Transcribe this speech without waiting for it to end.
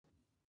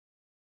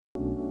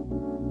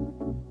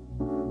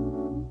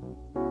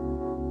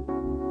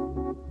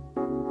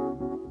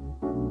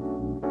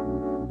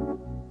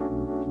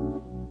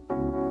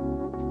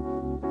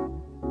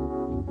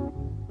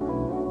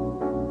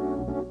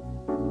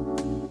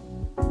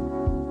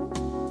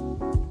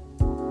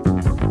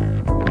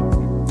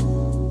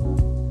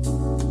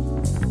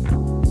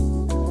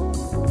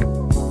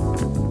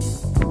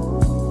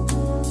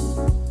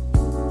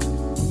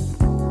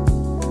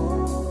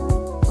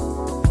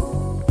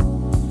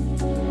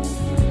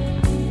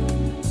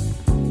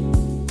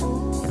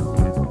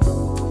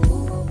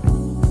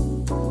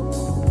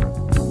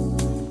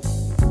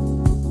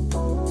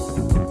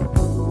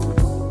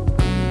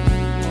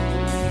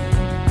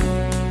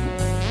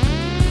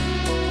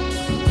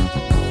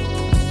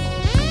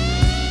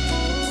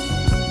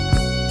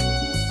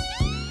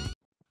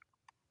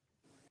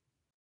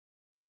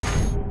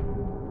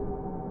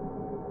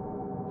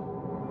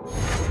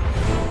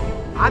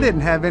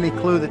didn't have any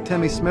clue that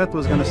Timmy Smith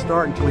was going to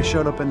start until he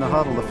showed up in the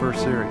huddle the first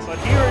series. But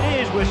here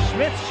it is with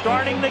Smith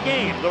starting the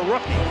game, the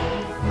rookie.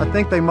 I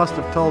think they must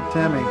have told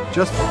Timmy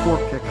just before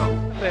kickoff.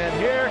 And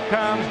here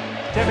comes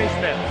Timmy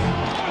Smith.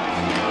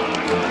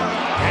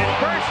 And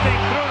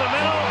bursting through the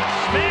middle,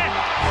 Smith.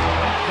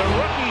 The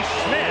rookie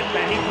Smith,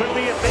 and he could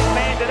be a big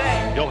man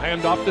today. He'll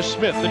hand off to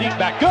Smith, the deep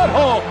back. Good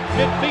hole,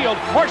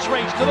 midfield, horse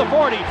race to the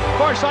 40,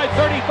 far side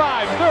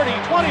 35, 30,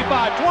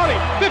 25, 20,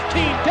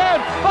 15,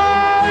 10,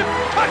 5,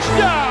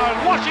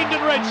 touchdown,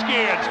 Washington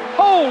Redskins.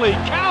 Holy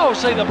cow,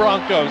 say the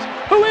Broncos.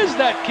 Who is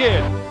that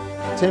kid?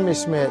 Timmy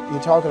Smith,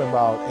 you're talking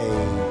about a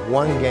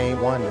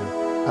one-game wonder.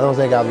 I don't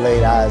think I've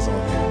laid eyes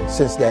on him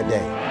since that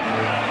day.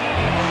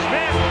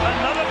 Smith,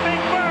 another big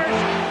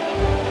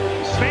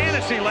burst.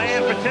 Fantasy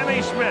land for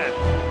Timmy Smith.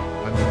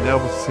 I've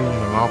never seen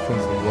an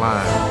offensive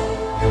line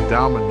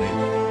dominate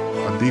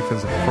a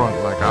defensive front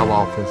like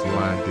our offensive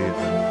line did.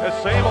 The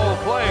same old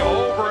play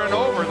over and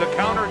over, the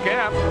counter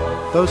gap.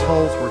 Those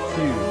holes were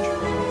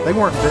huge. They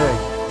weren't big.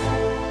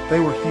 They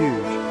were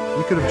huge.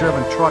 You could have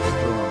driven trucks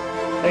through them.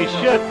 They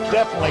should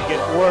definitely get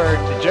word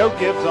to Joe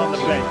Gibbs on the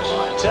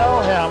bench.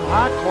 Tell him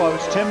how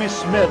close Timmy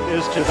Smith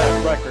is to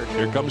that record.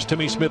 Here comes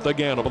Timmy Smith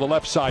again over the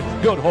left side.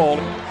 Good hole.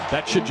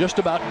 That should just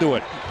about do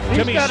it.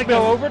 He's got to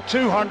go over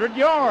 200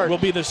 yards. Will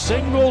be the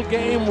single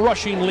game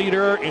rushing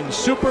leader in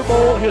Super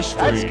Bowl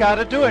history. That's got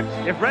to do it.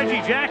 If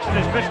Reggie Jackson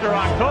is Mr.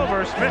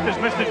 October, Smith is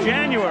Mr.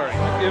 January.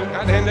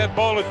 I'd hand that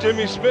ball to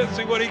Timmy Smith,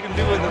 see what he can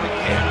do with it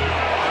again.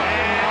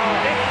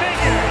 And it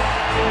figures.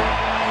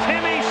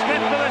 Timmy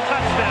Smith for the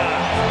touchdown.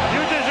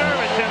 You deserve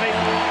it, Timmy.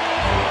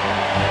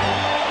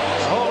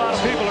 A whole lot of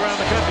people around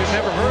the country have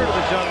never heard of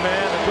this young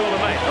man until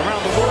tonight.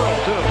 Around the world,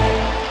 too.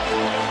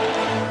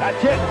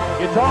 That's it.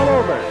 It's all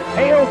over.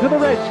 Hail to the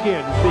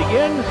Redskins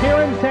begins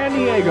here in San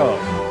Diego.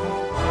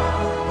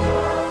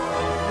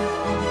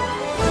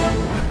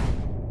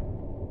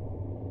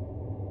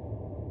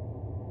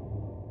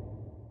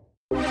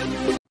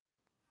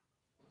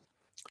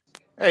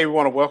 Hey, we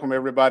want to welcome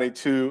everybody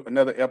to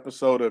another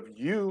episode of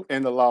You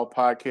and the Law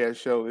podcast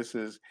show. This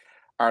is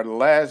our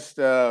last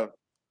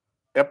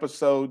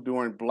episode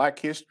during Black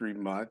History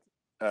Month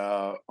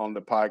on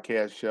the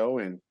podcast show.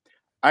 And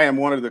I am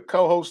one of the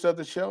co-hosts of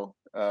the show,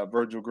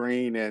 Virgil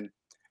Green. And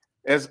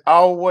as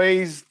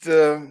always,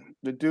 the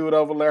dude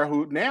over there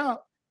who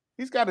now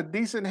he's got a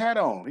decent hat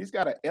on. He's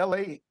got a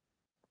LA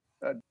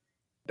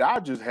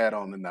Dodgers hat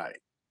on tonight.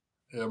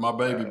 Yeah, my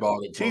baby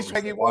bought it.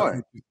 T-Swaggy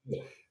one.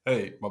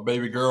 Hey, my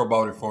baby girl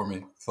bought it for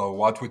me. So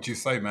watch what you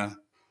say, man.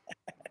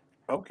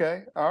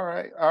 Okay. All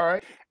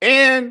right.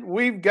 And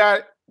we've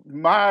got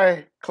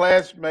my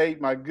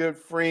classmate, my good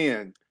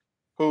friend,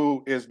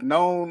 who is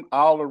known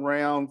all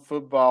around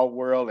football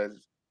world as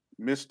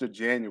Mr.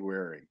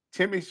 January,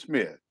 Timmy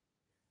Smith.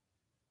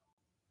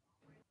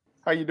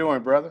 How you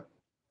doing, brother?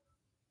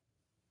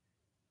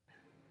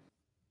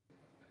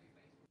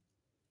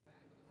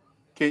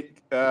 Can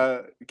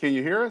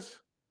you hear us?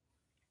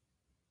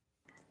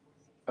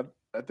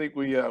 I think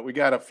we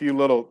got a few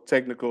little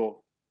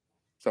technical,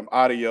 some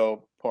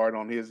audio part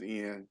on his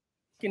end.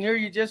 Can hear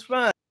you just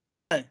fine.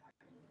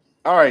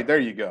 All right, there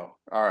you go.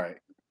 All right.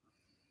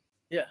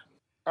 Yeah.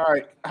 All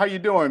right. How you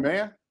doing,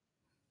 man?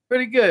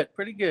 Pretty good.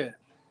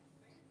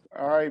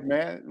 All right,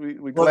 man. We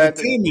Brother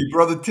glad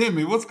Brother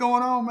Timmy, what's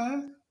going on,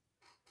 man?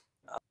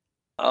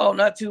 Oh,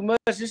 not too much.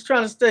 Just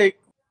trying to stay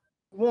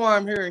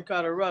warm here in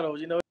Colorado.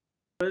 You know,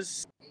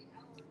 it's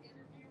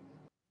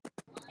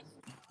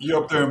You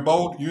up there in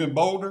Boulder? You in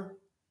Boulder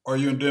or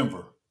you in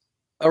Denver?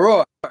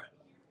 Aurora.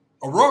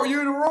 Aurora?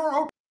 You in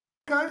Aurora?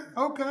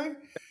 Okay.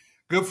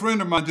 Good friend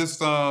of mine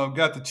just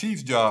got the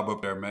chief's job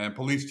up there, man.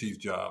 Police chief's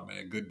job,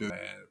 man. Good dude,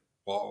 man.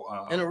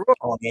 Well, In Aurora.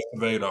 Art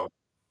Acevedo.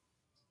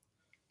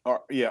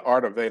 Art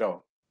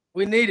Acevedo.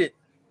 We need it.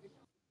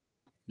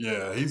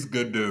 Yeah, he's a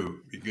good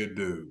dude.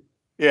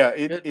 Yeah,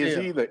 Good is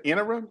deal. he the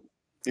interim?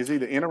 Is he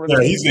the interim?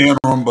 Yeah, he's the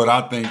interim, but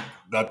I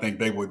think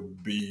they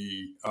would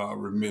be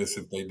remiss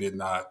if they did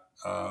not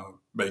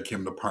make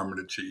him the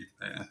permanent chief,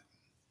 man.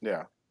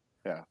 Yeah.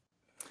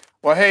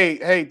 Well,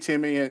 hey,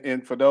 Timmy,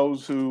 and for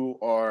those who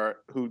are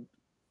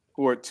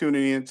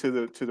tuning into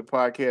the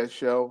podcast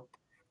show,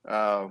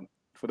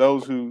 for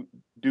those who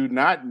do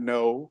not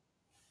know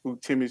who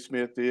Timmy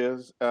Smith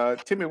is,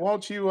 Timmy,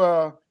 won't you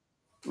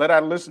let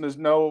our listeners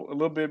know a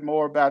little bit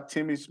more about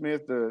Timmy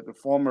Smith, the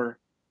former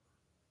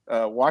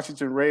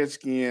Washington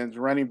Redskins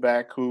running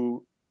back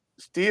who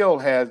still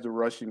has the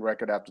rushing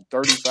record after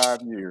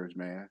 35 years,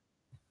 man.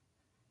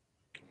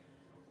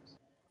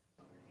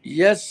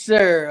 Yes,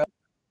 sir.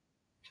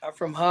 I'm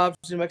from Hobbs,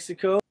 New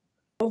Mexico.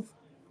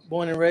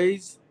 Born and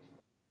raised.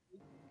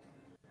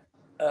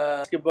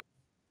 Basketball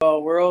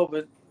world,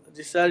 but I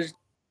decided to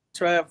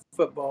try out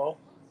football.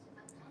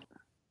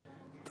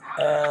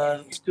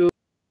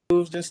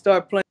 Schools didn't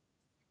start playing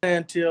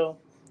until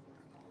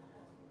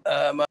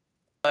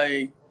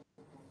my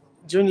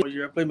junior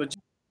year. I played my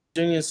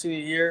junior and senior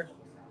year.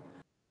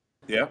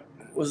 Yeah.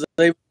 Was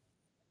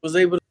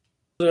able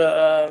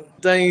to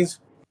things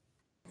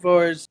as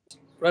far as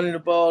running the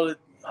ball at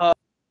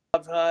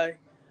Hobbs High.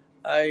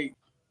 I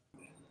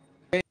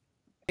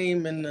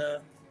in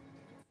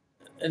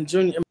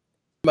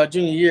my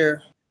junior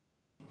year.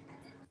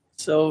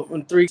 So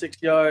in 6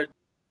 yards,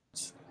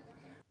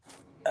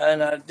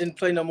 and I didn't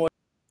play no more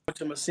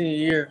until my senior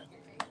year.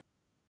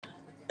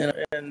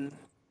 And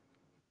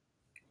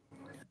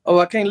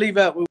I can't leave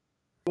out. We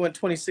went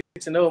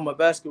 26-0 my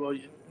basketball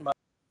year, my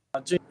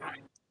junior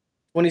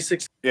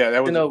 26. Yeah,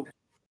 that was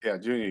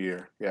junior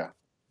year. Yeah.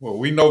 Well,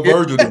 we know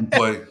Virgil didn't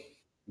play.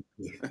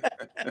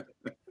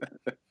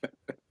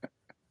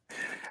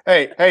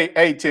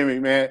 Hey, Timmy,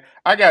 man,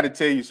 I got to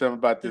tell you something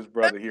about this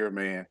brother here,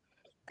 man.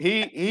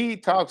 He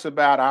talks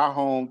about our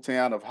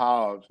hometown of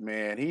Hobbs,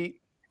 man.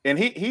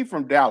 He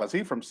from Dallas.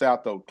 He from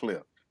South Oak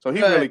Cliff, so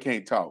he really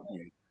can't talk.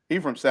 Man. He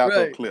from South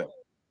Oak Cliff,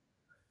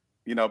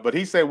 but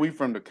he said we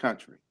from the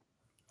country.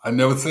 I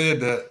never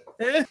said that.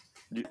 I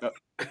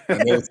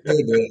never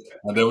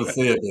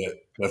said that.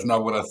 That's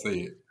not what I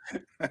said.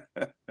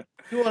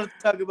 You want to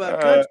talk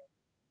about country?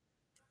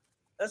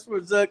 That's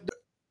where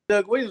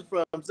Doug Williams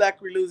from,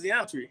 Zachary,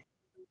 Louisiana.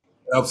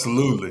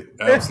 Absolutely.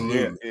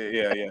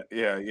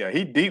 Yeah.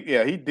 He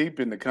deep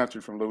in the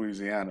country from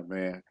Louisiana,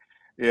 man.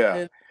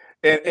 Yeah,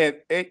 and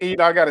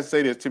I got to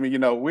say this to me.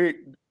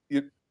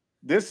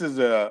 This is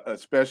a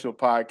special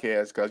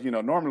podcast because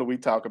normally we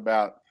talk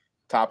about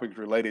topics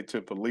related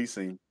to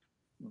policing,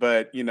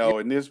 but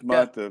in this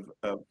month of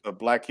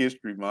Black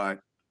History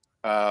Month,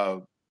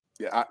 to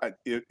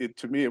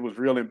me it was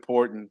real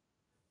important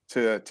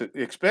to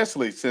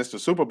especially since the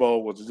Super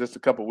Bowl was just a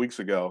couple weeks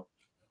ago,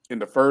 in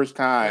the first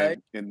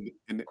time in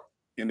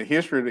the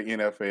history of the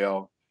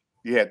NFL,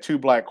 you had two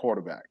black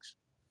quarterbacks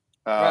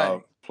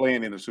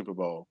playing in the Super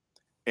Bowl,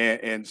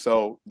 and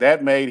so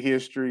that made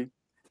history.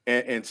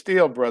 And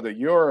still, brother,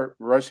 your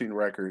rushing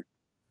record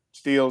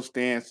still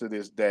stands to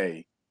this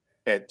day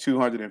at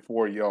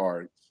 204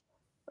 yards.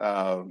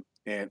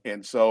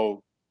 And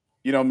so,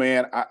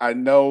 man, I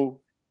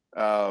know.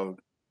 I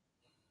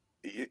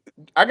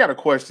got a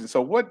question.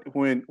 So,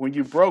 when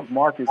you broke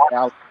Marcus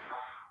Allen's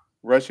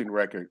rushing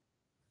record,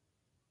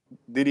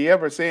 did he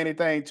ever say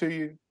anything to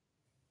you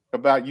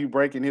about you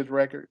breaking his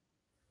record?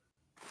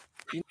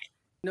 I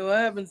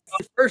haven't.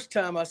 The first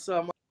time I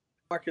saw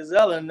Marcus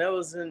Allen, that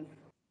was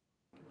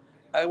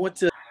I went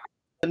to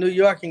New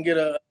York and get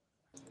a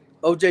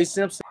O.J.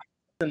 Simpson,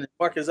 and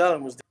Marcus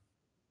Allen was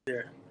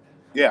there.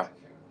 Yeah.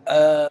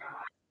 I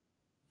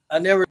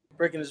never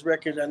breaking his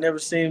record. I never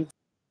seen him.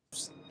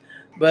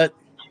 But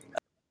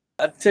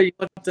I tell you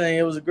one thing,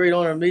 it was a great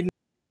honor meeting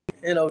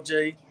in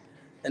O.J.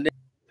 And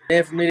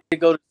then for me to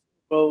go to the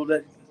Super Bowl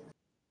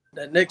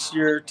that next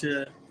year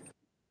to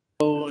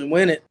go and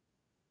win it,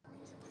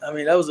 I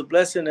mean, that was a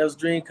blessing. That was a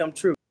dream come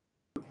true.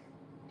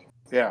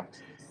 Yeah.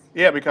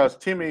 Yeah, because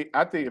Timmy,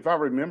 I think if I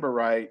remember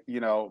right,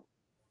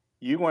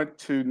 you went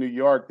to New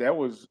York. That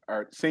was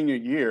our senior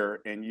year,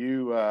 and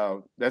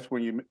that's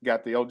when you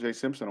got the O.J.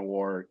 Simpson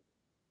Award.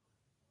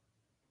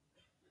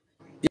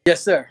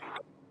 Yes, sir.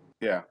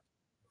 Yeah.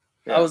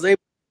 I was able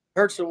to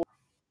Hertz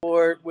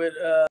Award with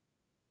a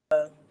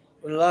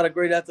lot of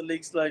great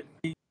athletes like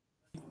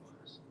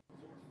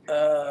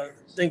I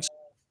think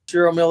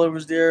Cheryl Miller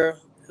was there.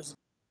 There's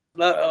a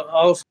lot of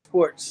all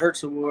sports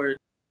Hertz Award.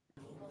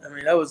 I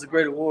mean, that was a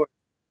great award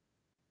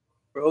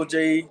for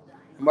O.J. and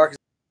Marcus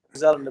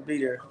Allen to be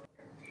there.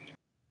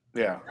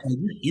 Yeah.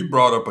 You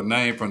brought up a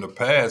name from the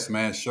past,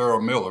 man.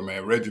 Cheryl Miller,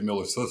 man, Reggie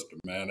Miller's sister,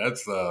 man.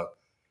 That's a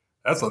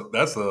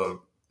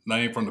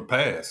name from the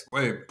past,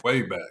 way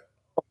back.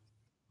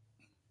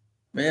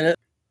 Man,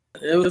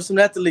 it was some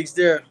athletes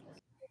there.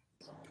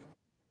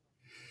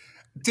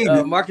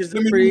 Marcus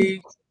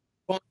Dupree.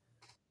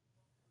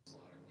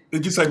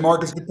 Did you say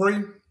Marcus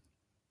Dupree?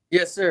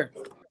 Yes, sir.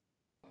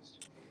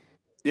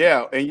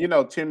 Yeah,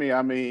 and Timmy,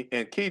 I mean,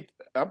 and Keith,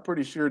 I'm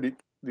pretty sure did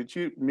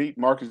you meet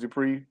Marcus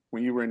Dupree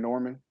when you were in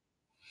Norman?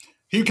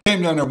 He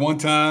came down there one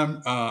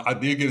time. I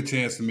did get a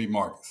chance to meet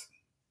Marcus.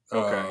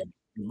 Okay.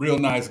 Real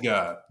nice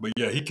guy. But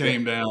yeah, he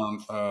came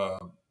down. I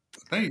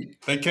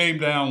think they came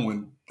down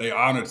when they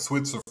honored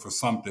Switzer for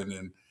something,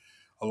 and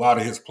a lot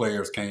of his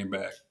players came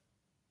back.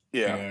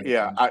 Yeah.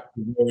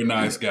 Very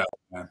nice guy,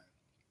 man.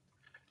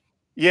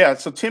 Yeah.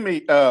 So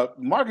Timmy,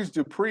 Marcus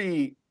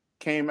Dupree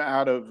came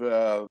out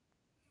of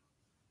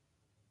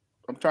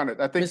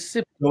I think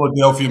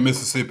Philadelphia,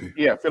 Mississippi.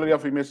 Yeah,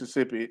 Philadelphia,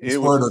 Mississippi. It's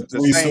where the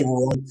three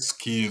civil rights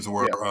kids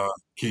were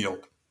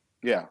killed.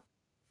 Yeah.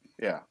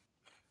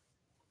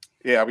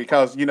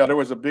 Because there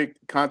was a big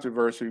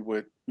controversy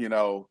with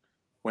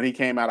when he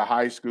came out of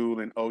high school,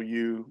 and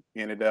OU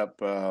ended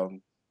up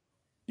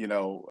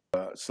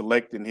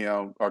selecting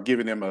him or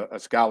giving him a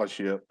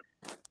scholarship,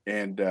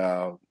 and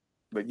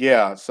but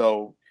yeah,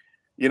 so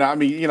I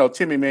mean,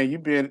 Timmy, man,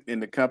 you've been in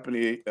the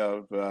company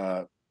of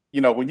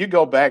when you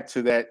go back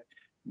to that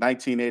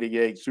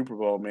 1988 Super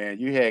Bowl, man,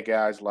 you had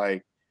guys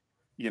like,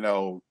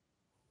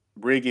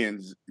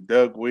 Riggins,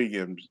 Doug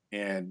Williams,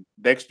 and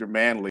Dexter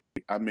Manley.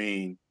 I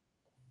mean,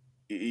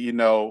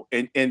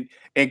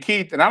 and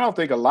Keith, and I don't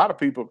think a lot of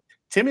people,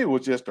 Timmy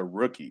was just a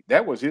rookie.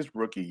 That was his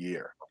rookie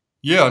year.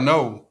 Yeah,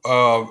 no.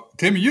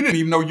 Timmy, you didn't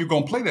even know you were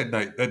going to play that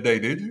day,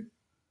 did you?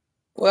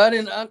 Well, I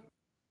didn't.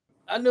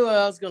 I knew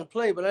I was going to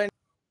play, but I didn't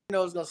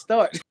know I was going to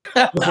start.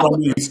 That's what I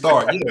mean.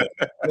 Start, yeah.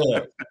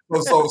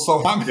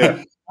 So how many?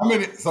 Yeah. How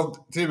many? So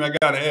Tim, I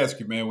gotta ask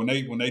you, man. When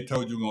they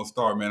told you gonna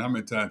start, man, how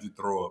many times you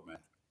throw up, man?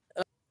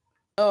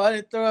 Oh, I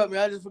didn't throw up,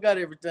 man. I just forgot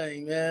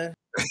everything, man.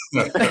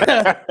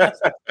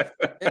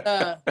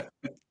 And,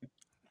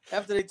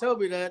 after they told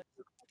me that,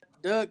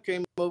 Doug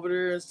came over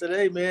there and said,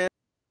 "Hey, man,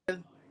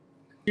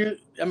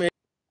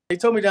 they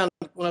told me down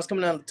when I was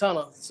coming down the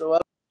tunnel, so I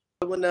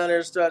went down there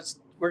and started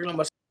working on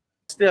my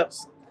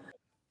steps.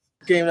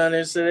 Came down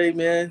there and said, "Hey,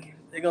 man,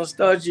 they're gonna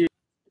start you.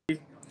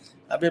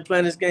 I've been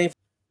playing this game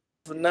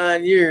for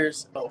 9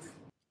 years." Oh.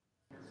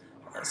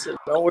 I said,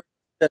 "Don't worry,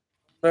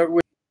 I'm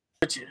with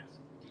you.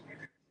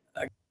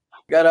 I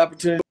got an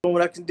opportunity to do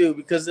what I can do,"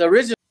 because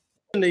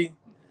originally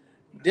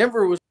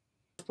Denver was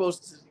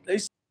supposed to. They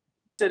said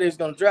they was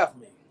gonna draft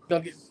me,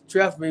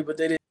 draft me, but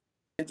they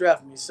didn't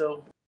draft me.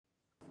 So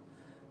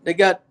they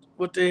got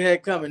what they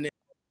had coming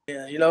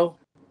in, you know.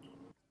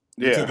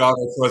 You took all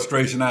that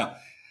frustration out.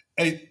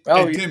 Hey,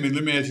 Timmy,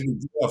 let me ask you: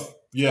 did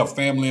you have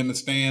family in the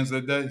stands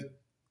that day?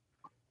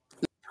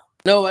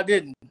 No, I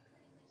didn't.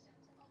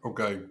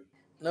 Okay.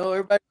 No,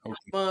 everybody at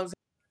mom's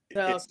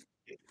house.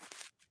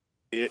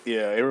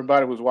 Yeah,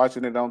 everybody was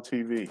watching it on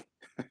TV.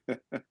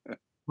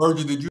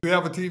 Virgil, did you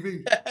have a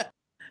TV?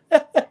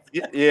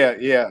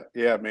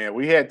 Yeah, man.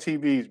 We had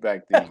TVs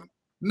back then.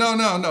 No,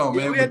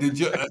 man. But did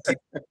you?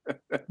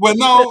 Well,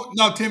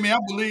 no, Timmy. I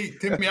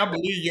believe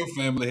your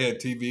family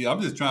had TV.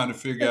 I'm just trying to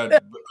figure out,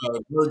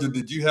 Virgil,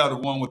 did you have the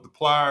one with the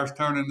pliers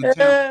turning the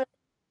temp?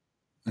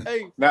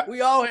 Hey,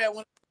 we all had one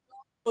of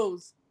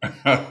those.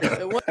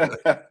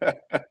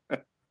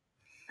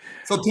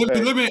 So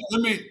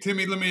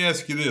Timmy, let me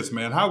ask you this,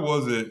 man. How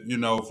was it,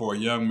 for a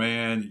young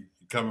man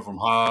coming from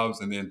Hobbs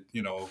and then,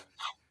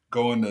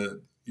 going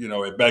to,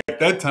 back at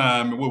that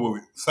time, what were we,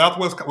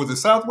 Southwest? Was it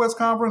Southwest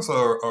Conference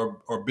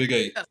or Big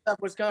 8? Yeah,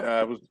 Southwest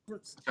Conference. It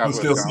was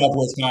still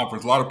Southwest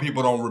Conference. A lot of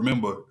people don't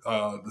remember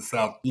the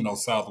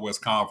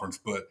Southwest Conference,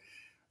 but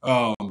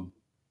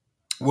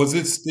was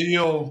it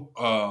still?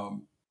 How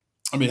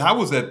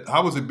was that?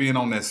 How was it being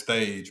on that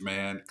stage,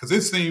 man? Because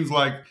it seems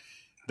like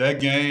that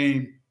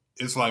game.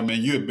 It's like,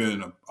 man, you had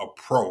been a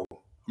pro.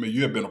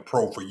 You had been a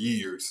pro for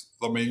years.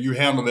 You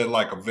handled it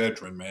like a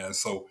veteran, man.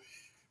 So,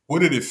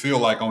 what did it feel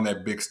like on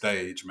that big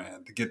stage,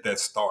 man, to get that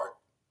start?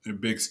 The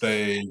big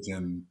stage,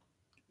 and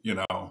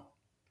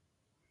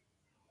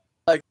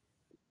like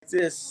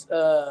this.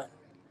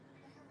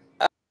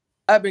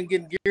 I've been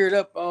getting geared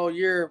up all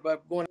year by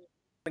going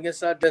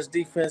against our best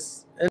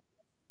defense in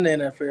the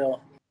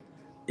NFL.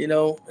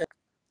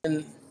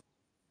 And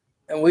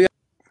we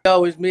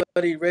always meet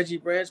Reggie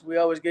Branch. We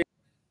always gave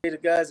the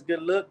guys a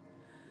good look,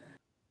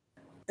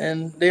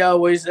 and they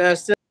always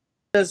asked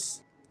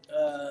us,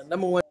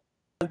 number one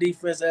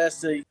defense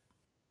asked the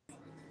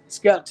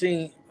scout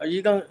team, "Are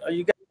you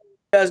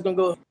guys gonna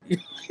go?"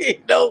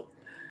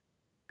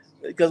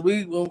 Because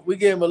we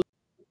gave them a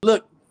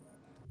look.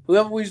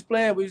 Whoever we was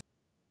playing,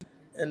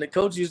 and the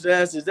coach used to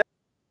ask, "Is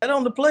that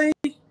on the play?"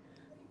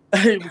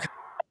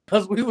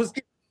 Because we was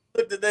getting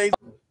looked today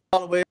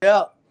all the way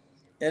out,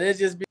 and it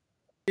just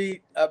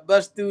be I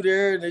bust through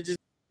there, and it just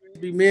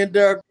be me and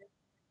Derek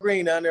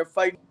Green down there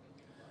fighting.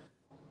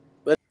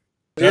 But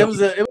it was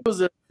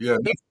a yeah.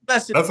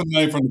 That's a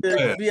name from the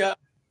past.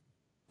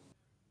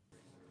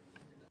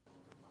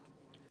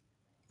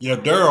 Yeah,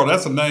 Daryl.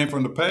 That's a name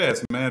from the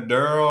past, man.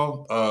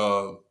 Daryl,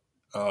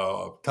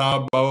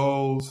 Todd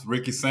Bowles,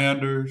 Ricky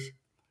Sanders,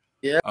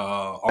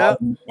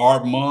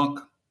 Art Monk,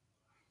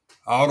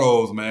 all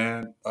those,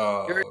 man.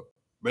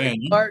 Man,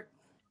 Clark.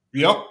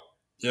 Yep,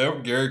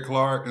 Gary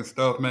Clark and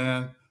stuff,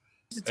 man.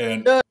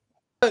 And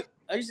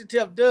I used to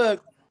tell Doug.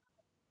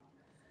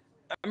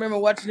 I remember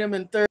watching him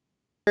in third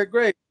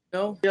grade.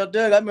 Tell Doug.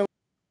 I remember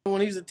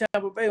when he was at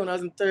Tampa Bay when I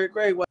was in third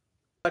grade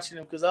watching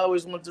him because I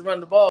always wanted to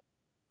run the ball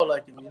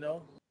like him.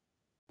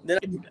 Then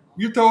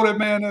you told that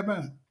man.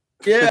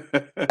 Yeah.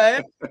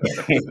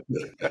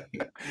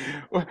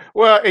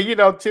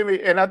 Well,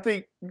 Timmy, and I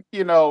think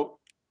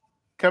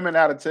coming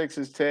out of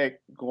Texas Tech,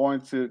 going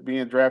to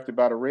being drafted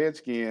by the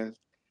Redskins,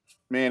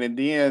 man, and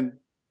then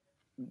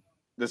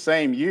the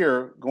same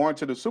year going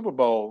to the Super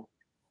Bowl,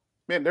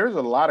 man, there's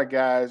a lot of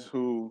guys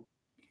who,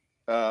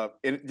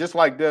 and just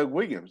like Doug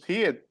Williams,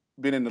 he had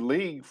been in the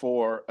league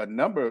for a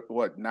number,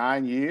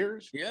 9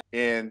 years? Yeah.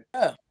 And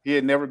he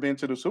had never been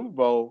to the Super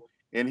Bowl.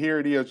 And here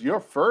it is, your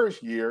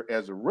first year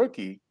as a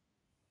rookie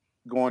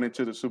going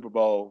into the Super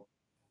Bowl.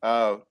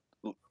 A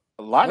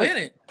lot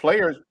of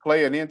players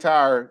play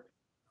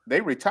they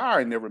retire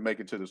and never make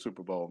it to the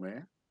Super Bowl,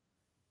 man.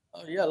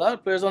 Oh yeah, a lot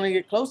of players only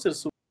get close to the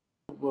Super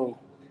Bowl.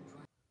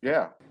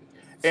 Yeah.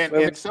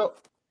 And so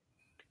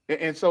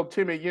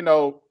Timmy,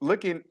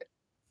 looking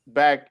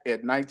back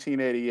at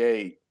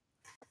 1988,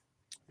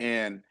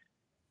 and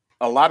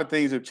a lot of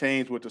things have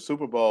changed with the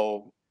Super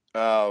Bowl.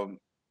 Are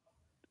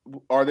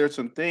there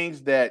some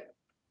things that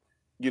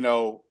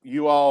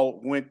you all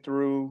went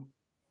through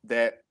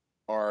that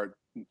are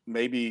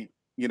maybe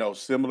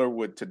similar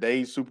with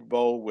today's Super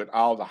Bowl, with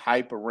all the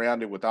hype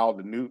around it, with all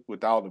the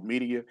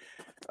media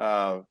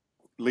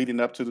leading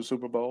up to the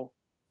Super Bowl?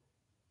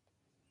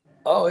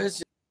 Oh,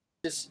 it's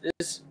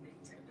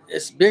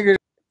bigger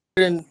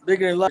than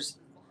life.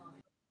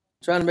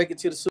 Trying to make it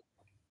to the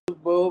Super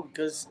Bowl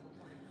because,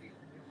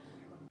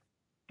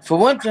 for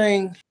one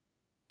thing,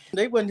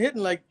 they wasn't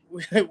hitting like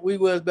we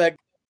was back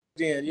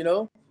then,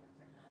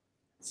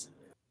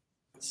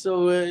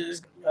 So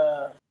it's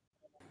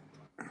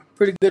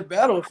pretty good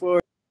battle for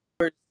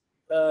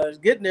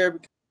getting there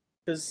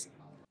because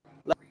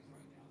a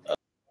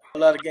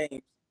lot of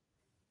games.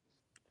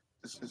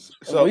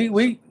 So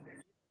we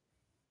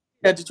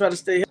had to try to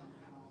stay.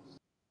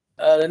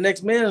 The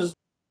next man is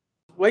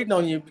waiting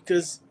on you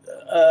because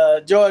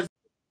George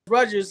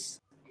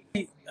Rogers.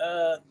 Hey,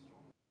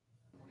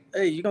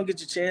 you're gonna get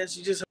your chance.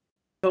 You just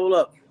hold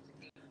up.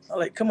 I'm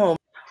like, come on,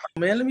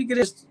 man. Let me get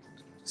this.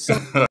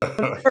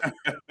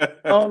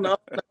 Oh no,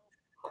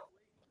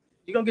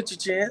 you're gonna get your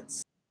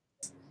chance.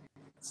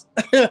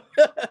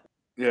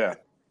 Yeah.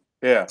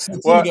 See,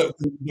 Well,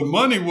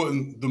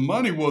 the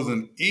money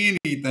wasn't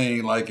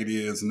anything like it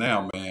is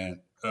now, man.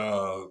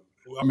 I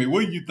mean,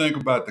 what do you think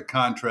about the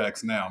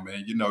contracts now,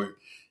 man?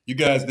 You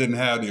guys didn't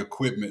have the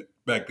equipment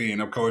back then,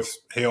 of course,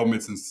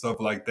 helmets and stuff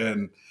like that,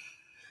 and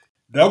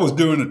that was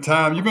during the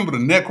time. You remember the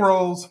neck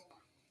rolls?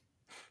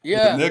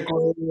 Yeah. The neck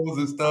rolls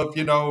and stuff,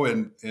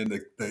 and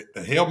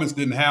the helmets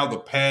didn't have the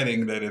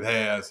padding that it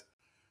has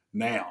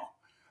now.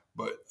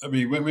 But I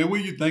mean, what do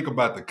you think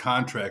about the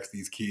contracts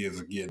these kids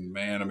are getting,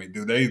 man? I mean,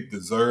 do they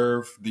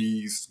deserve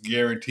these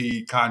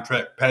guaranteed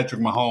contract?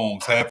 Patrick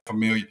Mahomes,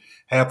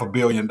 $500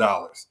 million.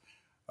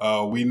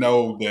 We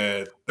know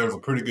that there's a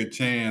pretty good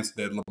chance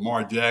that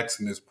Lamar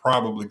Jackson is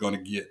probably going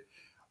to get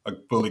a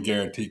fully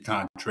guaranteed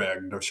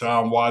contract.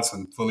 Deshaun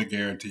Watson, fully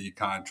guaranteed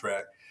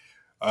contract.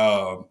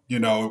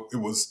 It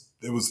was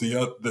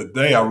the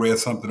day I read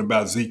something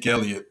about Zeke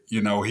Elliott.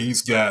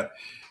 He's got.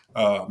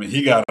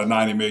 He got a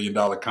 $90 million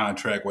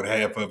contract with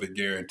half of it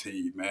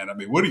guaranteed, man. I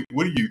mean, what do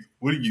you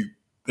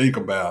think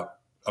about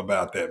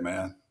that,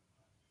 man?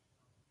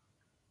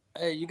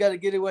 Hey, you got to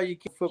get it while you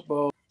can.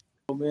 Football,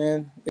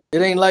 man.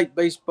 It ain't like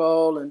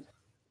baseball and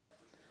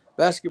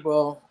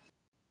basketball.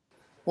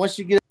 Once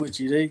you get it with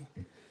you,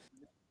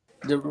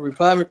 the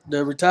retirement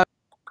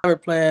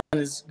plan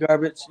is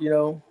garbage,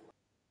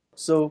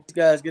 So these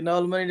guys getting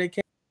all the money they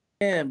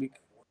can.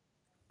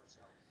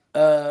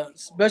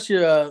 Especially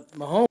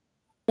Mahomes.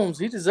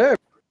 He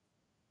deserved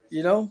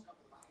it,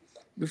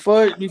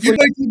 Before you think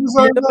he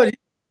deserved it?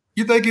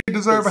 You think he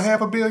deserved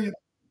 $500 million?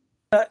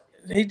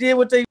 He did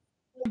what they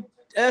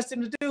asked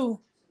him to do.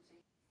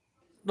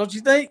 Don't you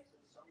think?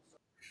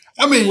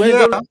 I mean,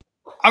 yeah.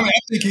 I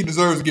think he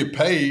deserves to get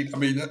paid. I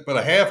mean,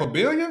 but $500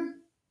 million?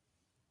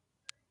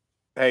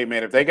 Hey,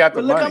 man, if they got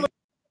the money,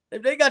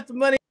 if they got the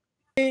money,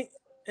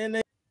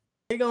 and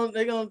they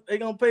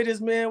gonna pay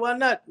this man, why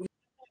not?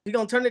 He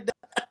gonna turn it down.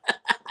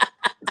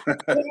 I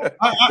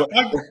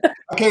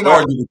can't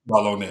argue with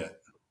y'all on that.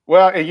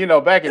 Well, and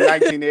back in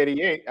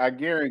 1988, I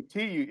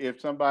guarantee you,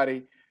 if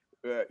somebody,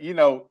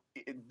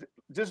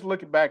 just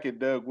looking back at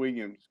Doug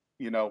Williams,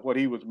 what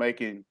he was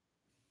making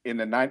in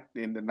the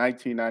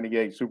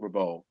 1998 Super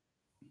Bowl,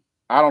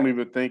 I don't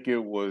even think it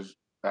was,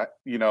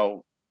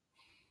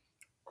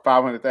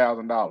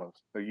 $500,000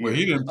 a year. Well,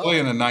 he didn't play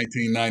in the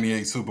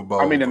 1998 Super Bowl.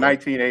 I mean, in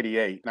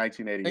 1988.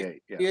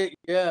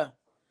 Yeah.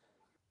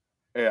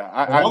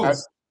 Yeah.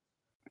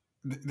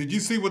 Did you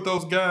see what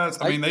those guys?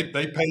 I mean, they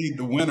paid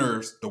the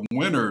winners. The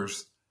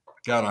winners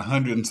got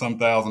 $100 and some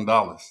thousand.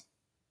 The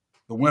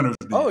winners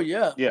did. Oh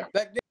yeah.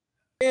 Back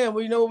then,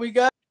 we know what we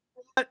got.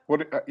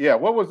 What?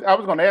 What was? I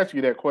was going to ask you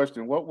that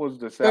question. What was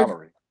the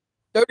salary?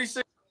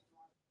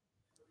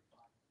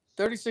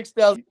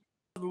 36,000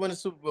 to win a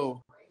Super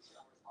Bowl.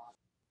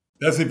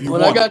 That's if you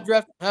when won. I got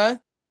drafted, huh?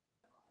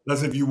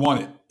 That's if you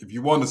won it. If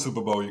you won the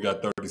Super Bowl, you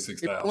got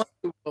 36,000.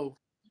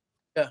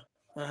 Yeah.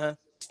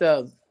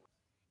 6,000.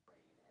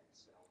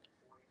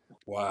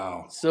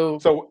 Wow. So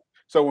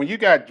when you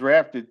got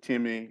drafted,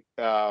 Timmy,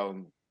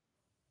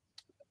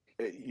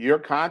 your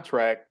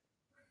contract,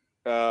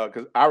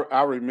 because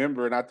I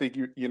remember, and I think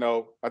you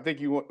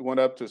went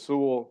up to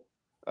Sewell,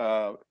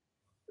 the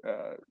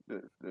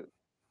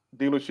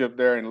dealership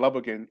there in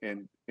Lubbock,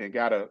 and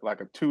got a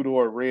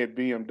two-door red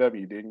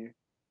BMW, didn't you?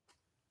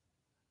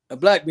 A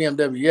black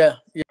BMW, yeah.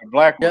 A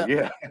black one,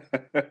 yeah.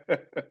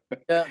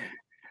 Yeah.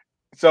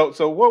 So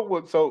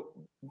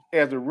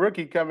as a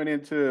rookie coming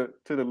into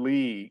the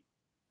league,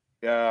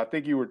 I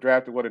think you were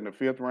drafted in the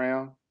 5th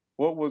round.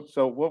 What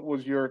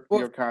was your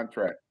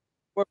contract?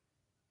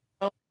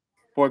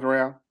 4th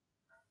round.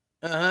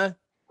 And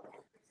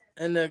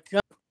the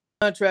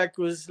contract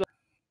was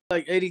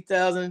like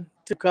 $80,000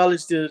 to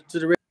college to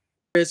the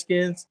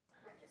Redskins.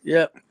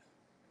 Yep.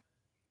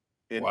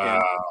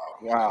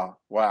 Wow.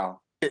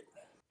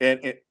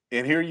 And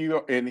here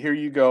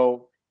you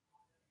go,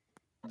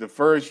 the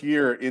first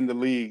year in the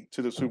league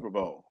to the Super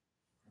Bowl.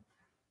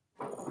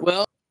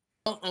 Well,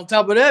 on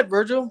top of that,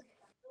 Virgil,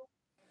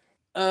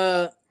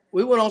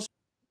 we went on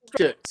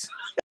trips.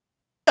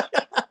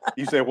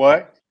 You said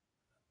what?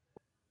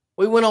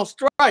 We went on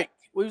strike.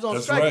 We was on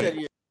That's strike right. that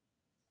year.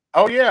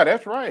 Oh yeah,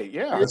 that's right.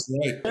 Yeah, That's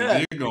right. Yeah.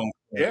 They did go on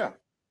strike.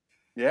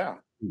 yeah.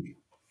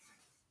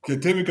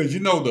 Timmy, because you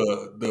know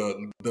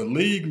the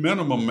league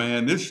minimum,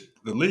 man. The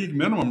league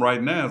minimum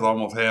right now is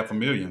almost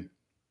 $500,000.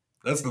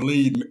 That's the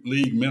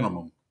league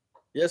minimum.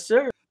 Yes,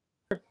 sir.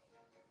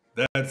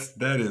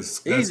 That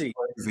is Easy.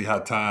 crazy how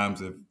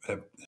times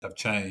have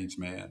changed,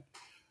 man.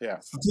 Yeah.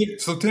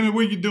 So Timmy,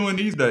 what are you doing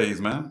these days,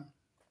 man?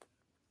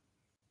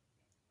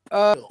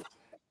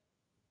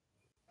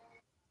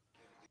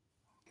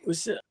 We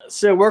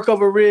said work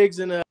over rigs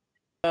and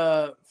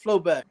flow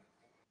back.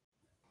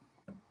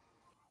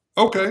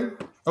 Okay.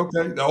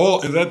 The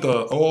oil, is that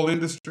the oil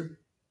industry?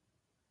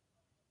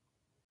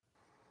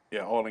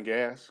 Yeah, oil and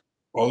gas.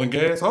 Oil and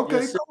gas? Okay,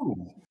 Yes, sir.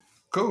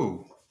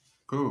 cool.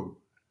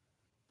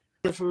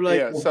 For like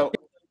Yeah. So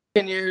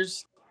 10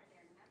 years.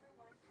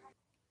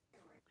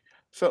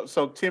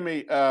 So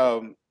Timmy,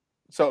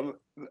 so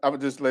I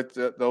would just let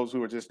those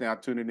who are just now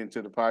tuning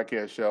into the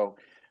podcast show.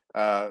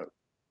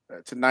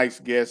 Tonight's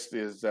guest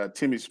is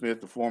Timmy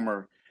Smith, the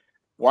former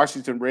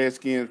Washington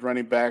Redskins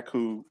running back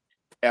who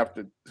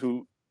after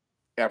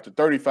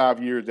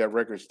 35 years, that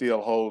record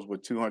still holds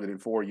with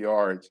 204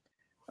 yards.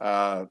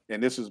 And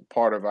this is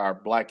part of our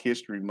Black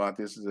History Month.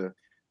 This is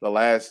the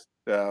last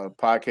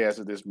podcast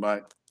of this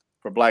month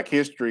for Black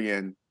History,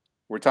 and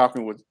we're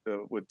talking with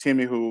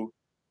Timmy, who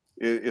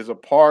is a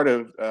part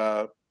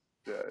of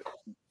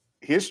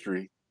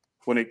history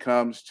when it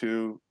comes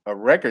to a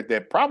record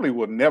that probably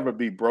will never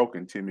be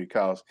broken, Timmy,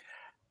 because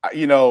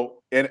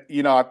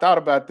I thought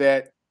about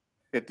that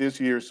at this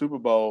year's Super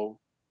Bowl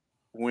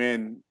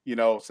when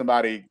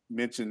somebody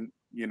mentioned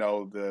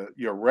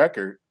your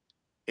record,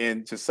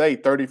 and to say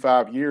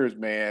 35 years,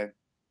 man,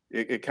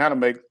 it kind of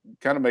makes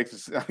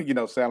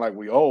it sound like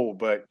we old,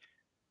 but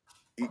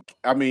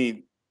I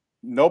mean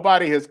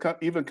nobody has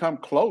even come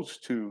close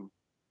to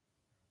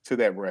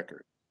that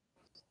record.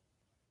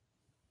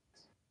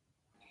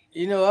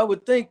 I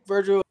would think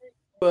Virgil,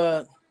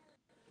 one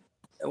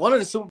of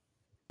the Super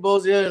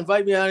Bowls, they'll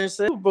invite me out and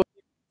say, Super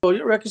Bowl,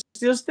 your record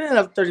still stands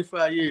after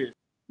 35 years.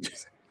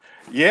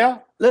 Yeah.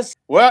 Let's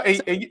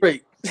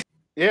celebrate.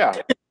 Yeah.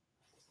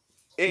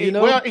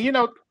 Well,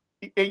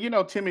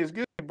 Timmy, it's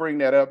good to bring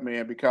that up,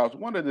 man, because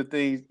one of the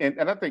things, and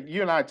I think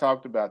you and I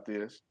talked about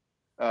this,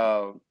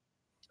 I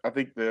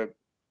think the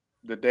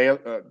day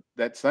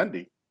that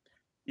Sunday,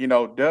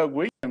 Doug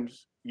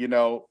Williams,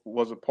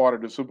 was a part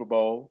of the Super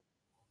Bowl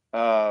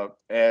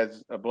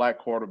as a Black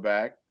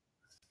quarterback.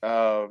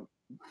 But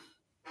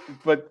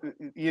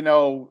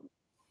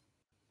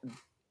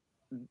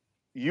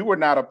you were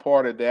not a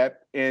part of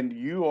that, and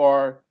you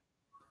are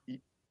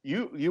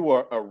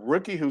a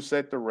rookie who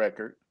set the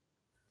record,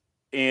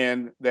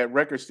 and that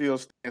record still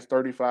stands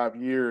 35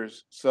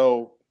 years.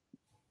 So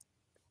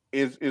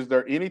is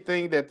there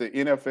anything that the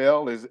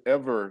NFL has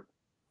ever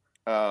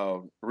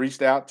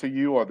reached out to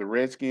you, or the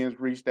Redskins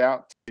reached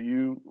out to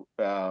you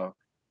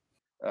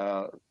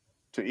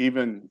to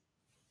even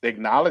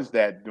acknowledge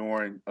that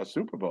during a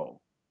Super Bowl?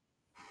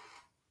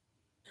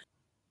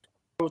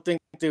 I would think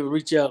they would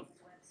reach out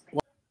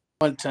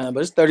one time, but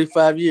it's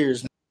 35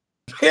 years.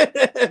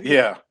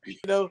 Yeah.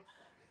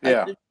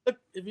 Yeah.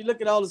 If you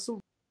look at all the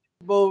Super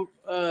Bowl,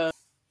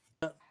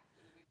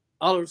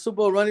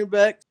 running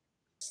backs,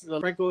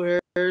 Franco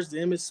Harris, the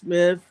Emmitt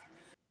Smith,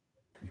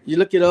 you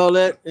look at all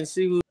that and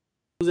see who's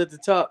at the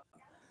top.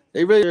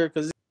 They really are,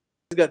 because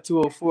he's got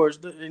 204.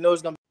 They know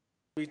it's going to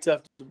be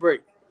tough to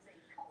break.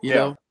 You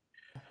know.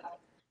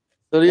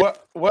 So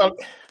well,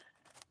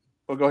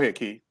 go ahead,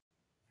 Keith.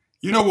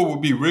 You know what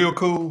would be real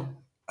cool?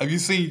 Have you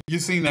seen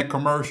that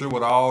commercial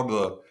with all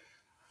the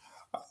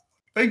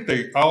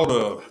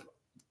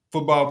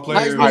football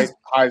players?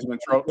 Heisman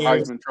Trophy.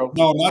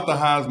 No, not the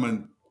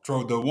Heisman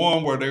Trophy. The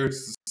one where they're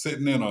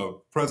sitting in a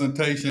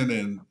presentation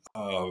and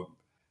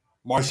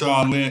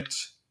Marshawn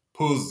Lynch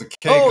pulls the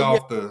cake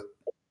off the.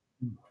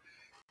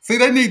 See,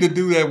 they need to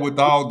do that with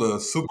all the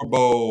Super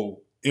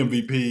Bowl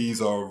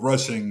MVPs or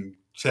rushing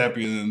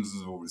champions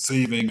or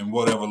receiving and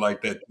whatever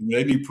like that.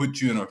 They need to put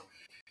you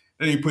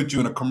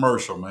in a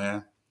commercial,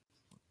 man.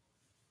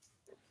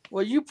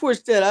 Well, you push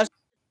that. I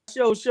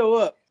show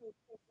up.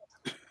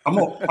 I'm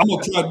gonna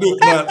try to do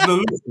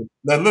it.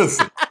 Now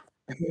listen.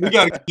 We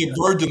got to get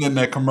Virgil in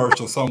that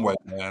commercial somewhere,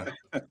 man.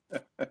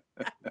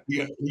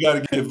 We got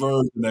to get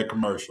Virgil in that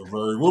commercial.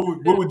 Virgil,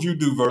 what would you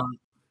do, Virgil?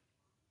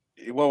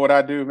 What would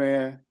I do,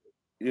 man?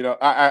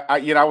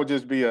 I would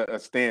just be a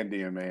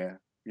stand-in, man.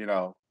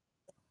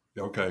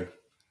 Okay.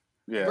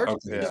 Yeah. Virgil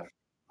just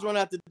run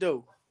out the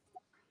door.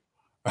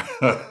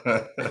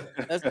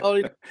 That's all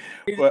he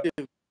needs to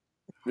do.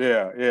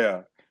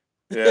 Yeah.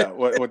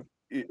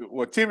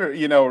 What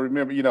Timmy,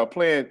 remember,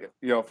 playing,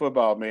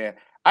 football, man.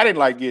 I didn't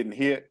like getting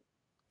hit,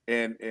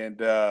 and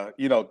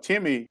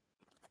Timmy.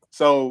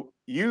 So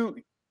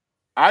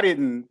I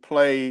didn't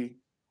play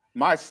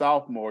my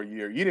sophomore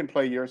year. You didn't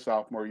play your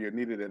sophomore year,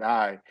 neither did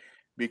I,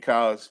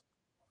 because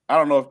I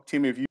don't know if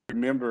Timmy, if you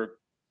remember,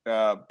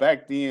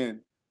 back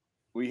then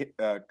we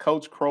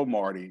Coach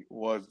Cromartie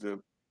was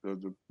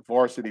the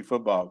varsity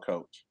football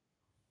coach.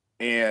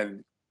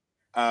 And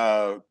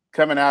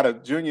coming out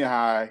of junior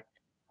high,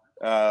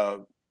 I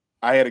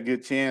had a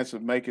good chance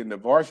of making the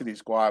varsity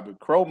squad. But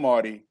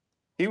Cromartie,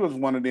 he was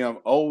one of them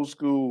old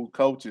school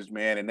coaches,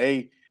 man, and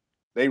they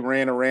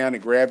ran around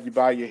and grabbed you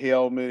by your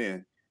helmet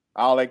and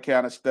all that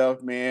kind of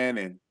stuff, man.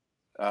 And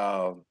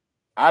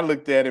I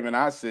looked at him and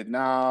I said,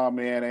 "Nah,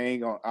 man,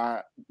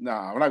 I'm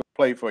not gonna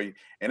play for you."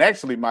 And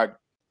actually, my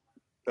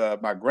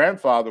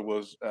grandfather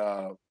was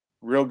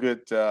real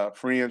good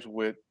friends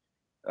with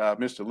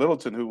Mr.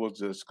 Littleton, who was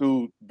the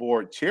school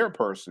board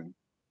chairperson,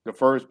 the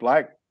first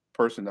black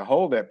person to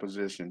hold that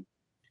position.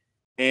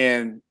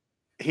 And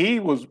he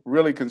was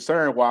really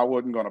concerned why I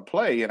wasn't going to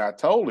play. And I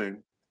told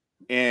him.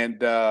 And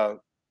that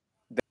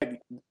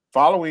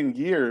following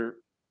year,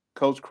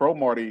 Coach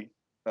Cromartie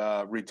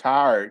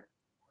retired,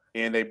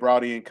 and they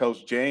brought in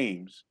Coach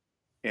James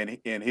and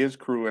his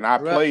crew. And I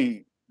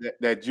played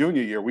that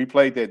junior year. We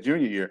played that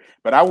junior year,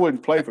 but I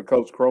wouldn't play for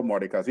Coach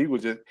Cromartie because he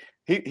was just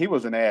he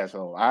was an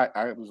asshole.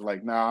 I was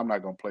like, "No, I'm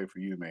not gonna play for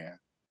you, man."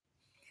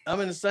 I'm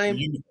in the same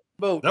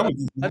boat. That I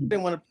was,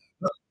 didn't want to.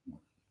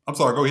 I'm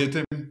sorry. Go ahead,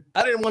 Timmy.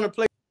 I didn't want to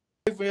play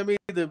for him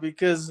either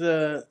because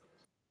the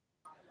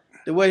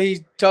way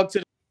he talked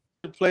to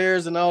the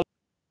players and all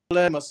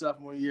that my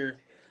sophomore year.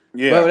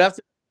 Yeah. But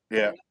after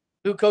Yeah.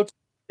 new coach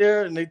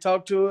there and they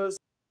talked to us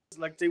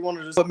like they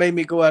wanted us. What made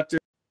me go out there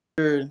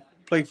and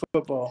play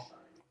football.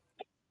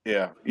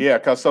 Yeah.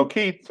 Cause so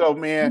Keith, Let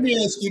man,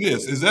 me ask you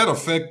this: is that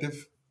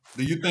effective?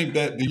 Do you think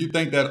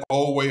that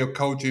old way of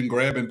coaching,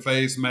 grabbing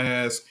face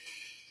masks,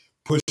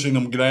 pushing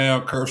them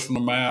down, cursing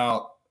them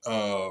out,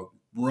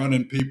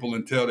 running people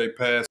until they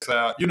pass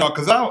out?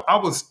 Because I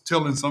was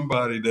telling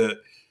somebody that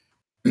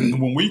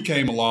when we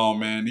came along,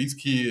 man, these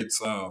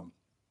kids,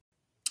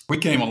 we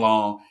came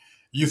along,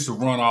 used to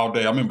run all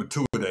day. I remember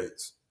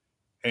two-a-days,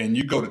 and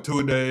you go to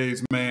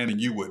two-a-days, man, and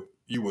you would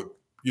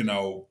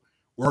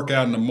work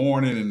out in the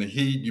morning in the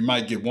heat. You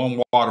might get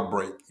one water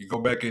break. You go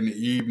back in the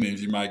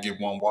evenings, you might get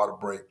one water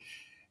break.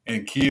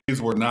 And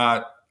kids were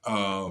not,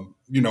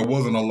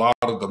 wasn't a lot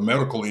of the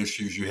medical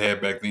issues you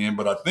had back then.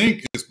 But I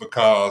think it's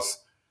because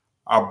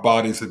our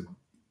bodies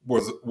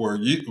was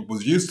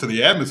used to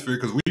the atmosphere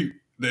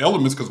the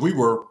elements, because we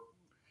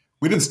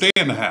didn't stay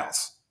in the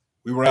house.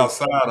 We were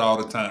outside all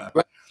the time.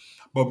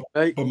 But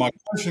my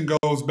question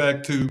goes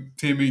back to,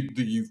 Timmy,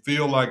 do you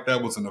feel like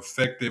that was an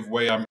effective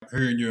way? I'm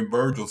hearing you and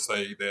Virgil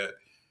say that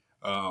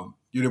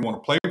you didn't want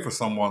to play for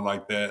someone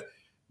like that.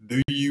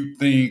 Do you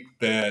think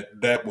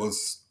that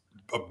was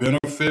a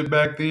benefit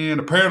back then?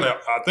 Apparently,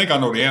 I think I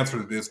know the answer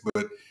to this,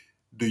 but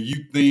do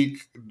you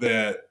think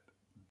that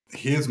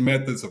his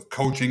methods of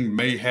coaching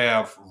may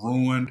have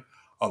ruined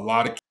a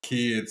lot of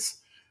kids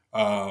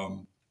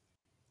from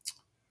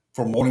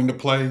wanting to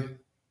play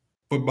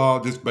football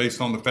just based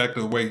on the fact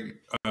of the way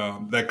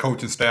that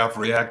coaching staff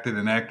reacted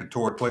and acted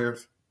toward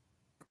players?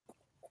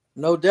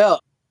 No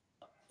doubt.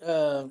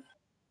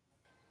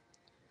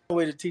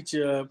 Way to teach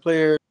a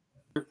player,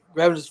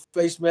 grab his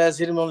face mask,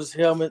 hit him on his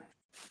helmet,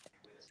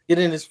 get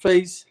in his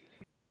face.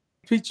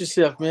 Teach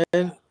yourself,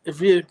 man. If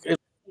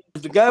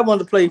the guy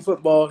wanted to play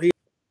football, he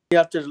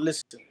out there to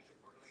listen.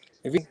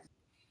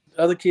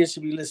 Other kids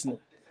should be listening.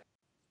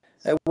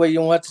 That way you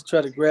don't have to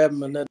try to grab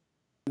him or nothing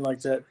like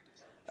that.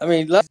 I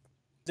mean,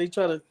 they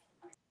try to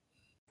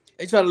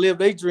live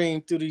their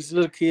dream through these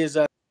little kids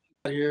out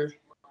here,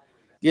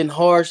 getting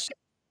harsh.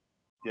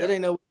 Yeah. That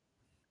ain't no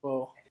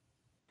football.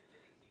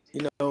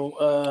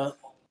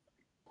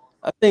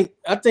 I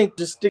think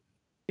just stick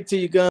to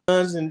your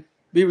guns and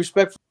be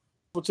respectful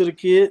to the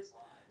kid.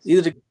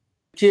 Either the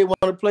kid want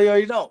to play or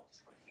you don't.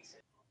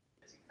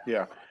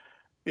 Yeah.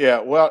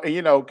 Well,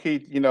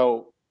 Keith,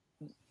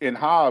 in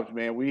Hobbs,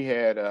 man, we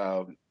had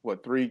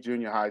 3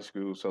 junior high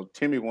schools. So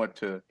Timmy went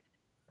to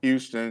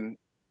Houston.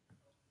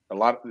 A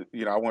lot,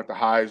 I went to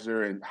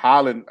Heiser, and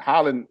Highland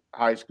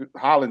High School.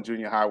 Highland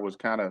Junior High was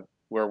kind of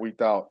where we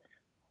thought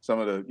some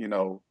of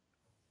the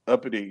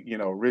uppity,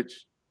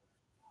 rich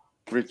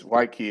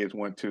white kids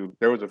went to.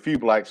 There was a few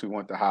blacks who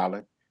went to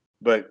Highland,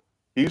 but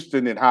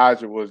Houston and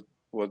Heiser was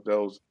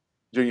those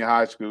junior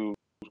high schools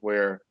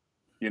where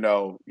you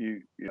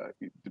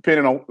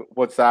depending on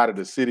what side of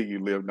the city you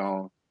lived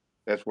on,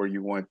 that's where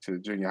you went to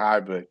junior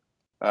high. But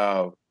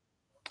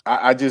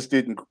I just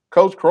didn't.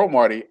 Coach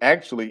Cromartie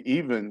actually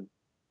even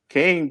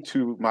came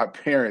to my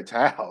parents'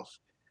 house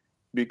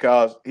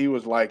because he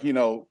was like,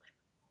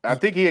 I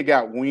think he had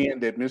got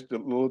wind that Mr.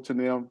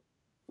 Littleton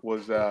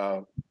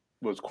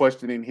was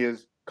questioning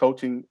his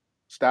coaching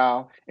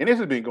style, and this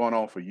has been going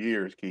on for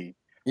years, Keith.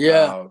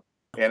 Yeah.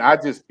 And I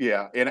just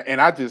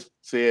I just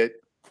said,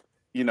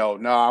 no,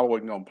 I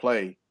wasn't gonna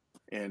play,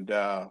 and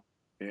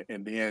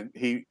then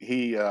he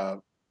I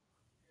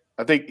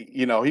think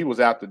he was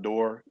out the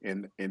door,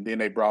 and then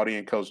they brought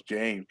in Coach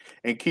James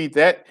and Keith.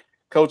 That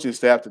coaching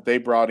staff that they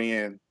brought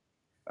in,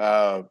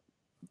 I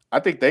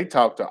think they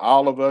talked to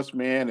all of us,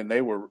 man, and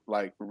they were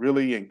like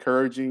really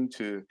encouraging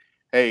to,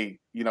 hey,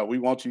 we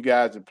want you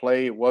guys to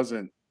play. It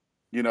wasn't,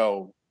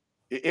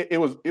 it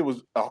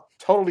was a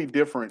totally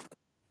different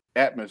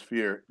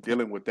atmosphere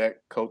dealing with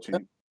that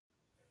coaching.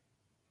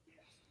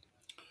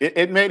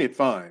 It made it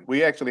fun.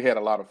 We actually had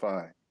a lot of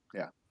fun.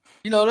 Yeah.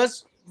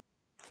 That's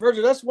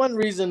Virgil. That's one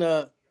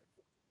reason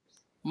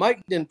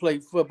Mike didn't play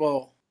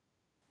football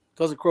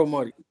because of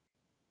Cromartie.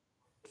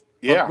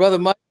 Yeah. My brother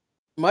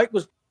Mike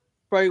was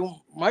probably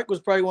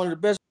one of the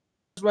best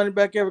running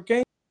back ever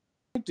came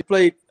to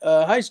play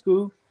high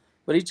school,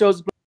 but he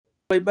chose to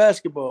play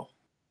basketball.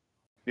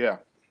 Yeah.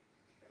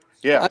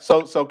 Yeah.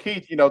 So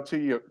Keith,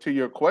 to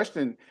your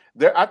question,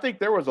 I think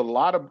there was a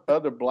lot of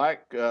other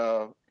black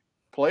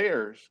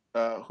players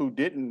who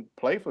didn't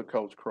play for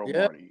Coach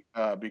Cromartie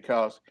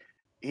because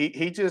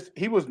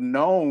he was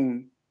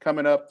known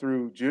coming up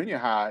through junior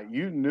high.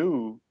 You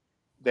knew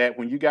that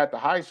when you got to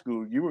high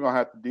school, you were gonna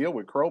have to deal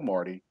with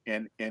Cromartie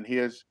and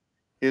his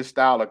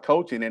style of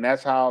coaching, and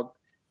that's how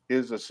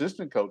his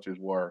assistant coaches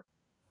were.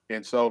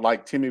 And so,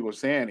 like Timmy was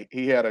saying,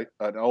 he had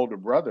an older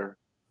brother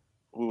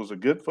who was a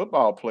good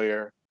football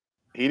player.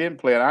 He didn't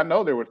play, and I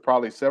know there was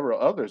probably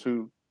several others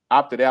who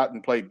opted out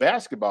and played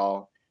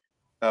basketball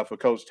for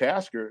Coach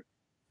Tasker,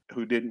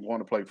 who didn't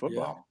want to play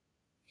football.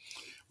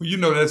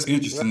 Well, that's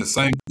interesting. The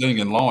same thing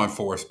in law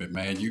enforcement,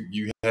 man.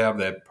 You have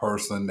that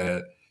person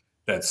that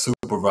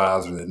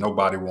supervisor that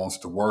nobody wants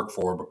to work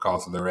for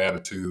because of their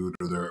attitude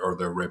or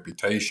their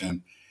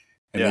reputation,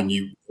 and then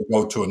you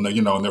go to and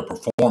their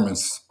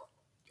performance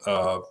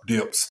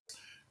dips.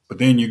 But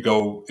then you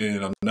go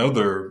in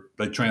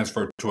they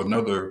transfer to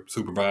another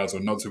supervisor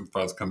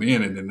come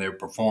in, and then their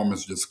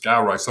performance just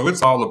skyrockets. So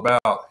it's all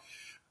about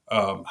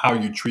how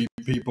you treat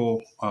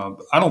people.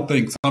 I don't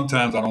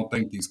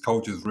think these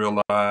coaches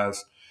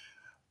realize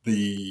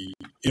the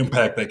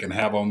impact they can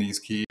have on these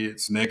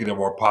kids, negative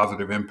or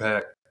positive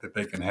impact that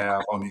they can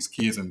have on these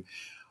kids. And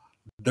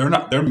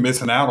they're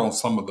missing out on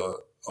some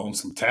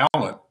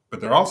talent, but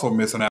they're also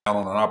missing out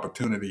on an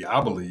opportunity, I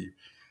believe,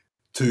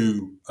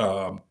 to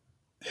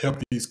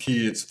help these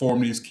kids, form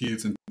these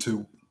kids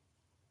into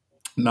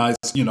nice,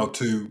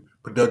 to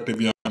productive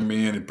young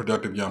men and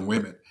productive young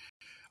women.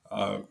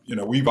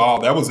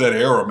 That was that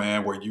era,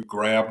 man, where you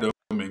grabbed them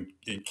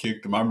and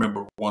kicked them. I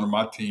remember one of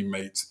my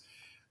teammates,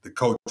 the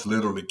coach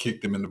literally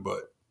kicked him in the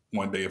butt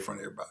one day in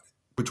front of everybody,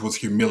 which was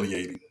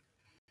humiliating.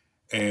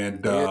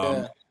 And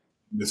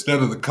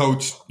instead of the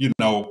coach,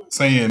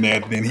 saying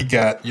that, then he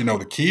got,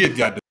 the kid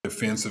got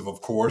defensive, of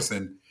course,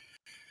 and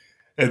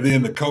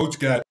then the coach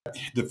got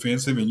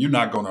defensive, and you're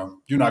not gonna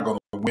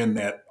win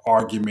that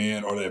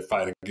argument or that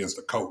fight against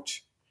the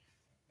coach.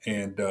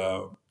 And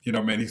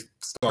man, he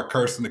started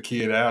cursing the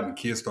kid out, and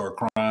the kid started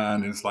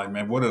crying, and it's like,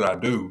 man, what did I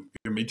do?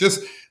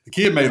 The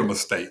kid made a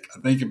mistake. I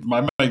think if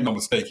I make no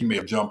mistake, he may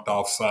have jumped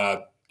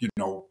offside,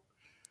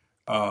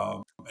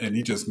 and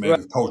he just made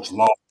the coach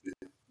lost it.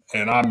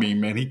 And I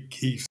mean, man,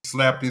 he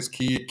slapped his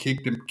kid,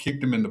 kicked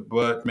him in the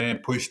butt, man,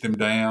 pushed him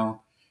down.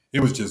 It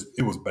was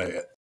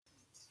bad.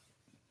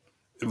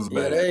 It was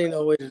bad. That ain't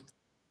no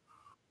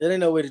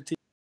way to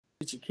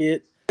teach a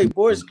kid. Hey,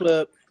 boys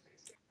club.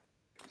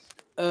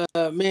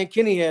 Me and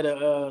Kenny had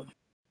a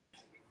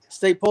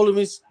state polo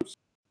miss.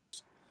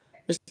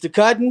 Mr.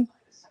 Cotton,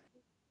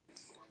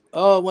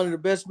 one of the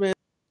best men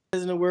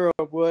in the world,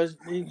 boys.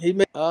 He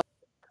made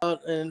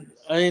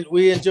and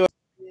we enjoyed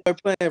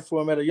playing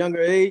for him at a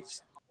younger age.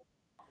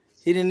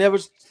 He didn't ever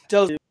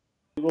tell us,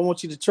 "I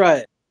want you to try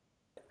it."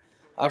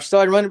 Our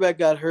starting running back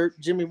got hurt.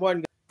 Jimmy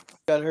Martin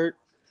got hurt,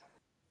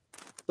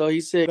 so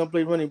he said, "Come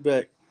play running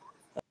back."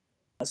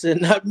 I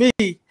said, "Not me."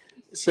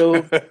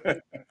 So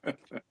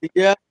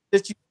yeah.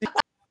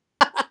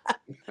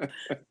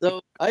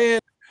 So I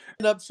ended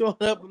up showing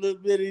up a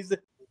little bit. He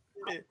said,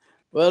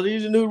 "Well,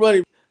 he's a new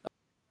running back."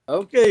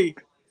 Okay.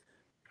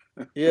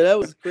 Yeah, that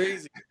was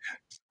crazy.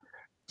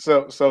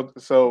 So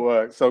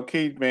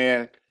Keith,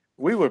 man,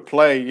 we would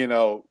play,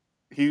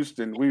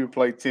 Houston. We would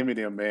play Timmy,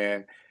 them,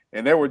 man,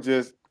 and there were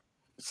just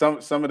some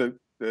of the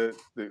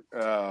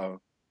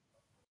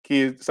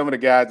kids, some of the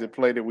guys that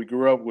played that we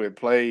grew up with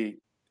played,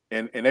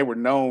 and they were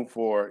known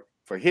for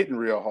hitting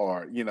real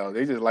hard.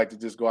 They just like to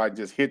just go out and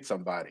just hit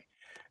somebody.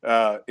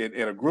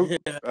 In a group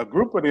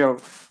of them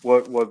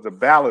was the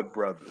Ballard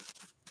brothers,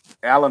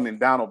 Alan and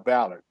Donald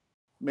Ballard.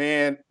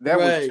 Man, that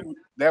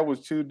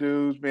was two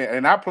dudes, man.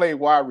 And I played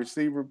wide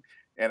receiver,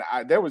 and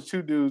there was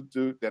two dudes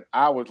that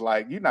I was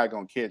like, "You're not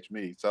gonna catch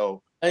me."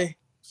 So he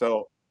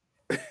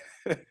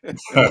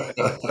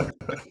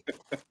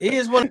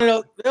is one of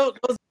those.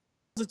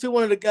 Those are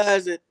one of the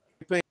guys that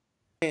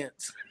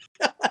pants.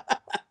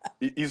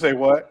 You say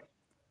what?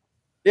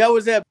 They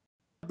always have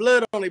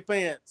blood on their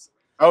pants.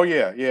 Oh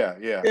yeah.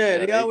 Yeah,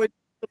 they always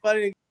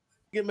somebody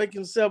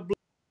making himself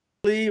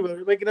bleed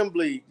or making them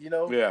bleed.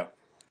 Yeah.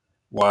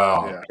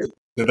 Wow. Yeah.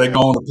 Did they go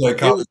on to play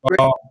college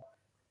ball?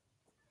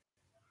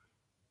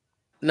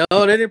 No,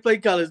 they didn't play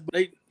college,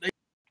 but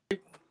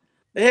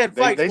they had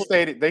fights.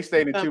 They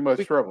stayed in too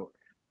much trouble.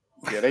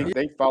 Yeah,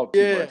 they fought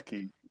too much,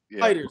 Keith. Yeah.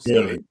 Fighters.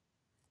 Really?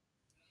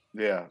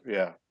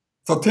 Yeah.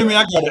 So Timmy,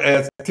 I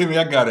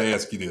gotta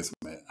ask you this,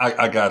 man.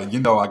 I gotta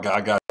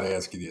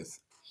ask you this.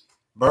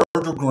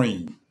 Virgil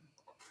Green,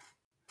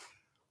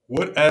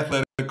 what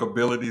athletic athletic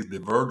abilities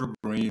did Virgil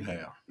Green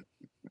have?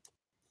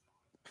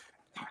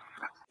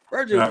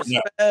 Virgil was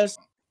fast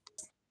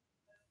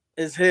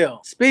as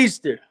hell.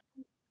 Speedster.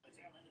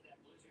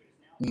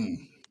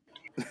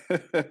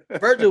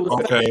 Virgil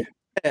was Okay.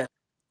 fast.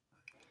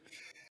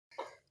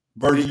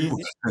 Virgil.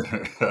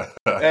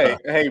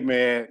 hey,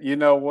 man. You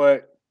know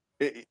what?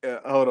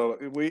 Hold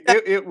on.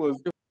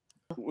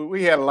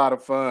 We had a lot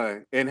of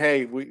fun, and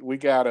hey, we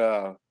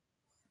got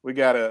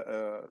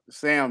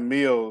Sam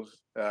Mills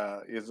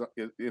is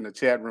in the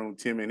chat room,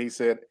 Tim, and he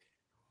said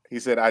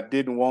I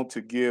didn't want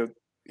to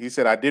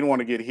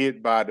get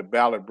hit by the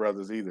Ballard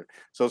brothers either.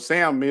 So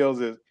Sam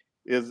Mills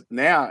is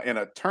now an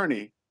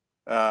attorney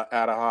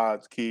out of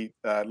Hodge Key,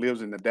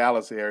 lives in the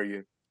Dallas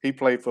area. He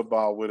played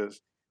football with us,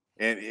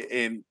 and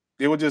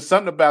it was just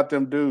something about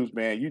them dudes,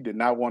 man. You did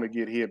not want to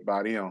get hit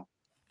by them.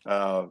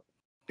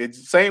 It's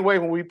the same way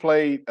when we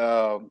played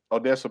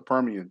Odessa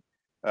Permian.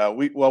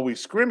 We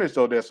scrimmaged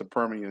Odessa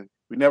Permian.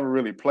 We never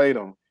really played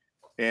them,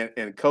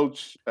 and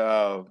coach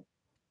the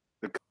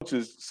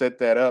coaches set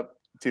that up.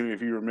 Timmy,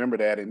 if you remember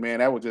that, and man,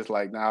 that was just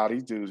like, nah,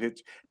 these dudes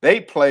hit. They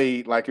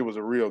played like it was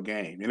a real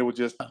game, and it was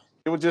just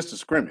a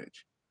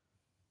scrimmage.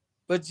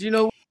 But you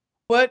know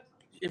what?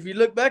 If you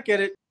look back at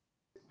it,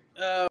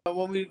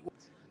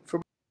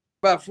 for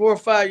about 4 or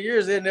 5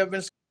 years, they had never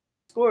been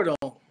scored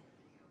on.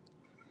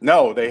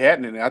 No, they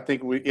hadn't. And I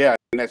think in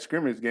that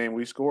scrimmage game,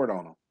 we scored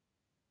on them.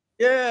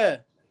 Yeah.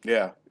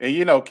 Yeah.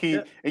 And,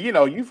 Keith, and,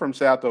 you from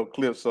South Oak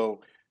Cliff.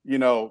 So,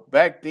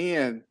 back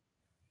then,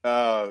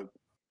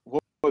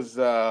 what was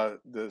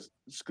the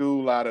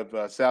school out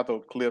of South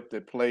Oak Cliff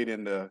that played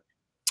in the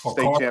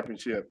state Carter.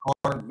 championship?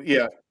 Carter.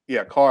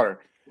 Yeah, Carter.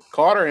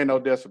 Carter and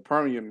Odessa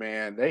Permian,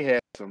 man, they had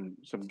some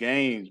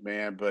games,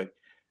 man. But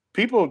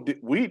people,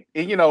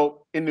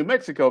 in New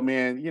Mexico,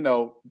 man,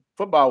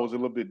 football was a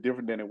little bit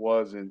different than it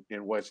was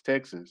in West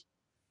Texas.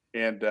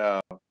 And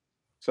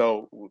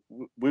so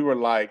we were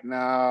like,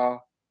 nah,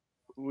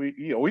 we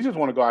just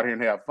want to go out here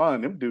and have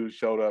fun. Them dudes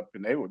showed up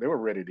and they were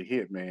ready to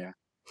hit, man.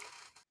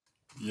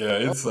 Yeah,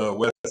 it's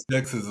West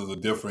Texas is a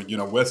different.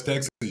 West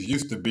Texas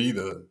used to be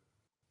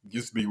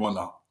one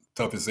of the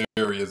toughest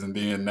areas, and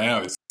then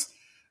now it's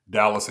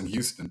Dallas and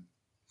Houston.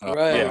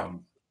 Right.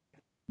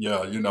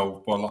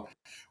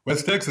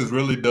 West Texas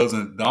really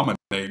doesn't dominate.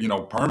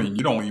 Permian,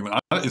 you don't even.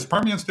 Is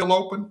Permian still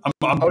open?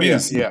 They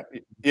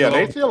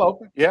still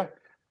open. Yeah,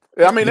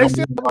 I mean they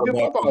still have a good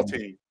football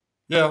team.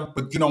 Yeah,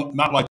 but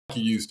not like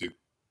you used to.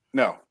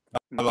 No,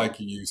 not like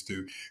you used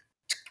to.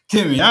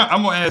 Timmy,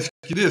 I'm gonna ask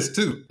you this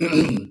too.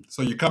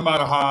 So you come out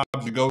of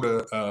Hobbs, you go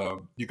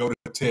to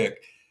Tech.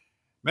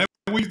 Man,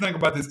 what do you think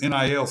about this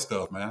NIL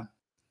stuff, man?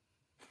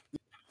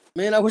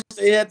 Man, I wish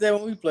they had that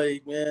when we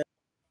played, man.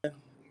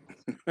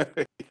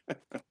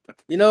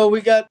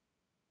 We got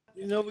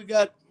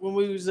when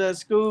we was at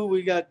school,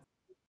 we got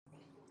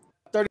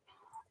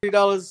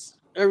 $30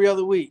 every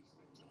other week.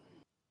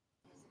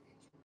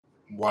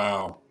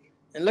 Wow.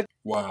 And look,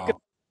 wow.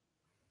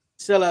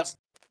 Sell out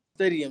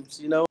stadiums,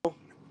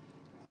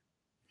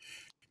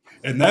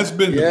 And that's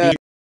been the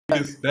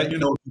biggest. If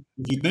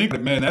you think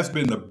that, man, that's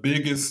been the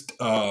biggest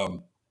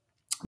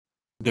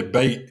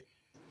debate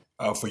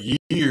for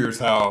years.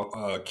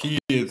 How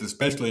kids,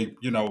 especially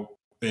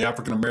the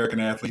African American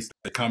athletes,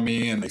 they come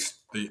in,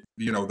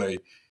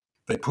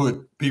 they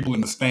put people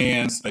in the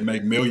stands, they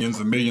make millions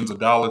and millions of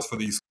dollars for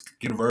these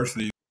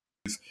universities,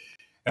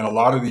 and a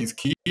lot of these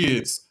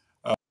kids,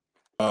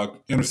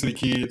 inner city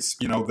kids,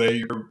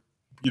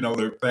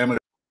 their family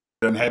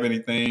doesn't have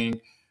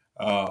anything,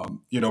 but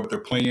they're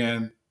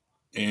playing,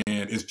 and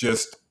it's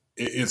just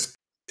it's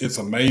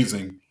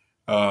amazing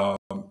the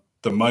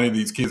money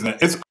these kids. I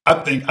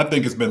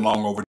think it's been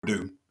long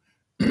overdue.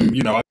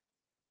 I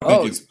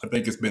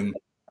think it's been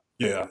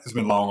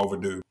long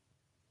overdue.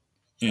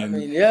 And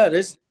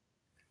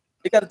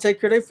they got to take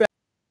care of their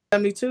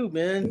family too,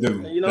 man. They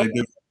do.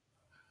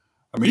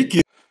 I mean, these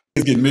kids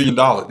get $1 million.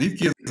 These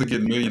kids are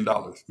getting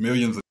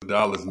millions of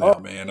dollars now,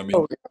 man. I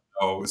mean,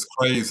 it's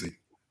crazy.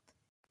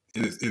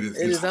 It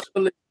is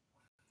unbelievable.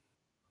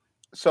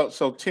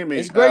 So Timmy,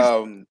 it's great.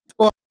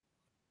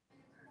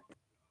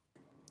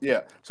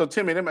 So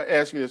Timmy, let me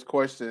ask you this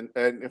question,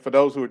 and for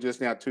those who are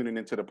just now tuning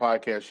into the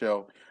podcast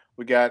show,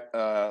 we got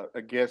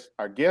a guest.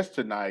 Our guest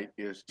tonight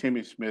is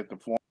Timmy Smith, the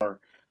former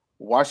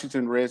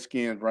Washington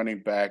Redskins running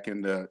back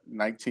in the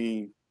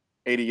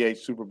 1988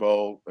 Super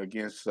Bowl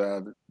against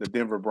the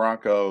Denver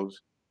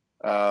Broncos,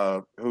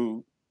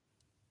 who,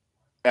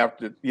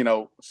 after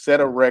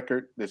set a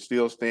record that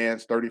still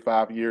stands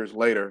 35 years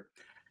later.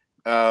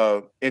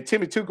 And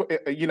Timmy, too,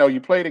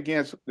 you played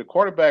against the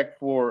quarterback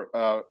for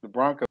the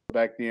Broncos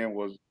back then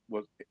wasn't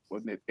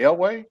it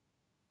Elway?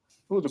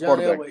 Who was the John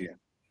quarterback Elway. then?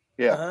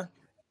 Yeah. Uh-huh.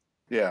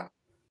 Yeah.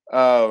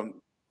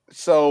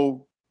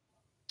 So,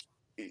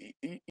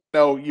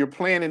 you're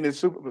playing in this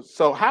Super Bowl.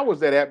 So how was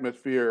that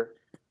atmosphere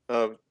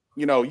of,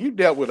 you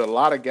dealt with a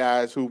lot of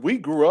guys who we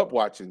grew up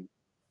watching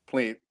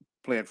playing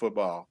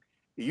football.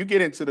 You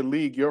get into the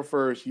league your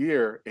first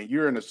year and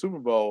you're in the Super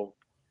Bowl.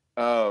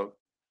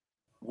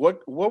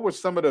 What were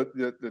some of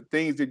the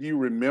things that you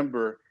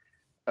remember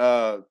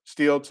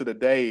still to the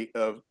day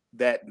of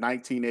that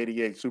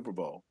 1988 Super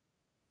Bowl?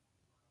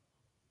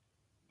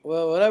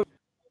 Well, when I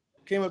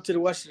came up to the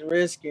Washington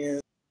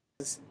Redskins,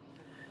 it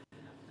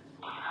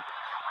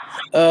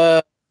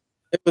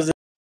was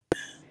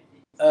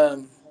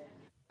a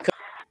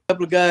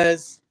couple of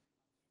guys.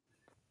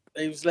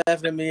 They was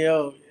laughing at me,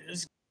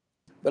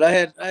 but I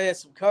had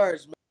some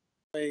cards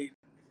made.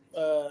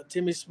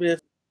 Timmy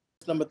Smith,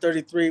 number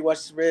 33,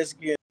 Washington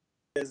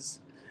Redskins.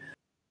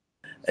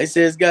 They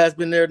said this guy's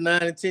been there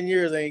 9 and 10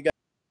 years, ain't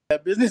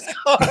got business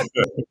cards.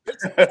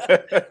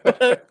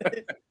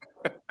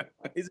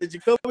 He said,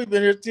 Jacoby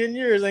been here 10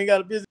 years, ain't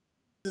got a business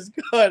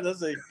card. I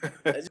say,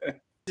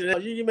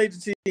 you made the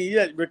team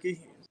yet, rookie.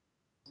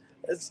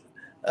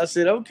 I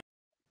said,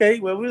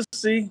 okay, well, we'll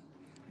see.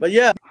 But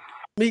yeah,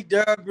 meet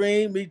Darrell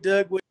Green, meet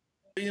Doug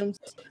Williams,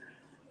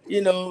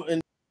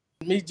 and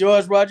meet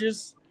George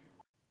Rogers.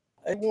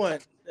 I won.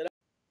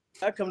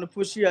 I come to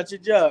push you out your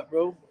job,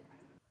 bro.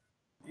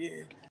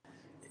 Yeah.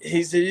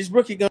 He said, he's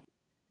rookie going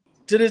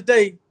to this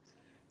day,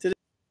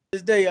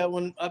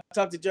 when I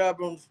talked to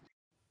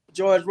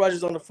George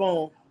Rogers on the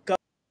phone, call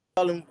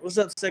him, what's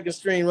up, second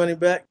string running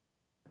back?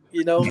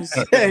 He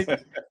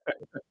said,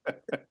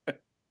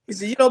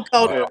 you don't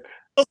call him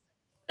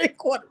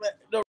quarterback,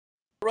 no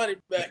running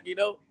back,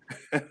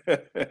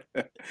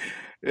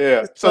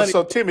 Yeah.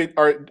 So Timmy,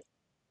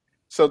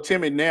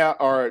 now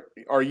are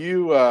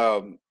you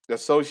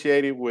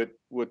associated with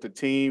the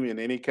team in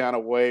any kind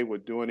of way,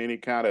 with doing any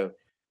kind of,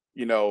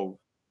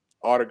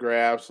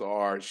 autographs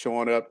or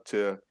showing up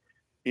to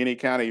any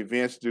kind of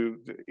events? Do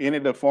any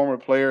of the former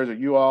players, are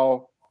you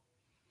all,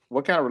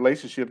 what kind of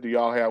relationship do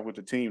y'all have with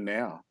the team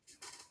now?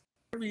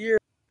 Every year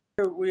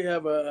we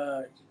have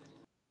a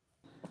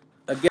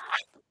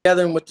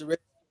gathering with the,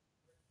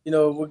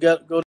 we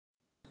got go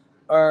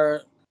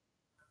to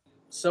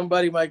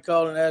somebody might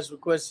call and ask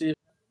request, see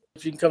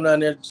if you can come down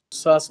there and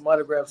sign some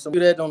autographs. So we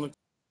do that on a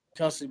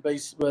constant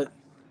basis, but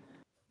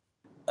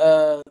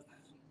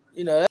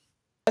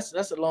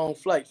that's a long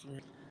flight for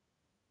me.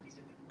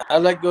 I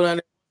like to go down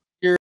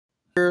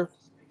there,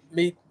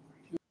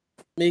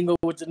 mingle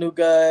with the new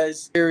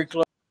guys, Gary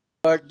Clark,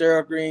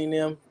 Darrell Green,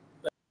 them.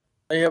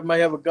 Might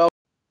have a golf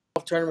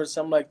tournament or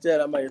something like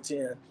that. I might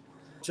attend.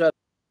 Try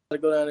to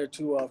go down there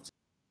too often.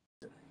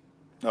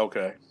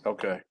 Okay.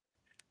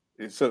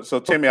 So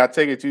Timmy, I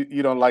take it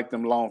you don't like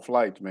them long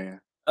flights, man.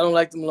 I don't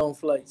like them long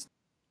flights.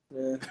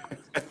 Yeah.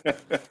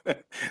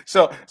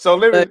 So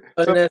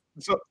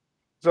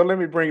let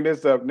me bring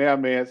this up now,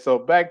 man. So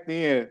back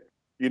then,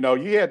 you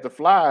had to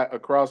fly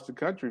across the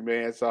country,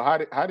 man. So how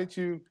did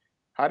you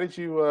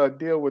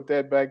deal with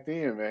that back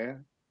then,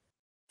 man?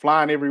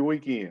 Flying every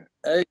weekend.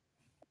 Hey,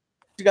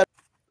 you got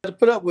to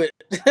put up with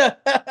it.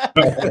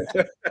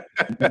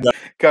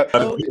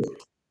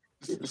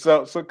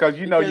 So because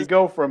you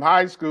go from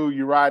high school,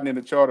 you're riding in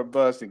a charter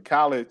bus. In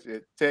college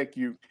at Tech,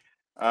 you're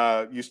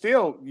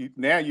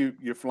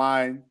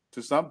flying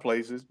to some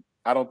places.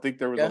 I don't think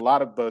there was a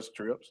lot of bus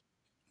trips.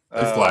 They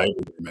fly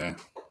everywhere, man.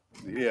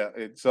 Yeah,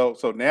 so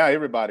now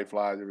everybody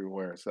flies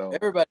everywhere. So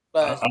everybody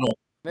flies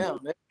now.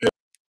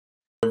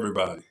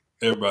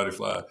 Everybody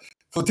flies.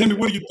 So Timmy,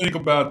 what do you think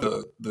about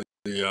the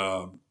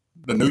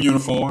new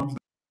uniforms,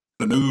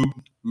 the new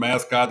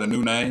mascot, the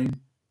new name?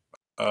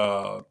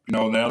 Now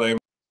they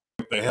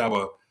have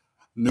a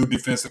new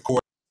defensive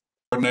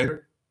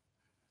coordinator,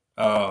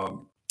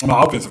 an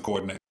offensive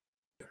coordinator.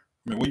 I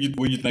mean, what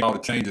do you think all the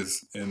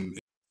changes in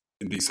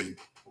DC?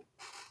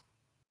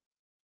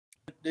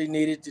 They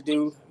needed to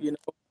do,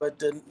 but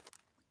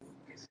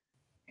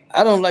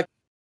I don't like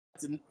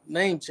the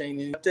name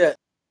changing like that.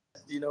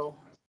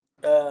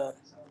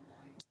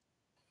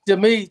 To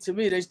me,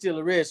 they still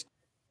the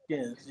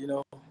Redskins.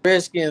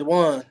 Redskins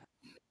won.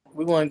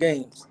 We won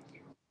games.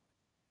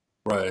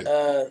 Right.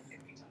 The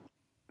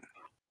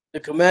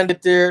commander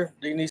there,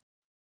 they need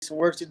some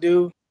work to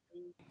do.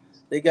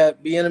 They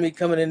got Bieniemy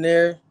coming in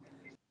there,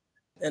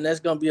 and that's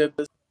gonna be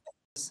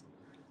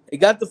they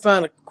got to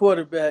find a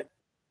quarterback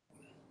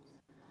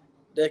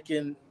that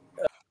can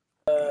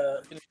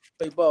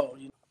play ball.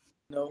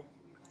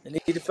 They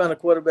need to find a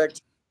quarterback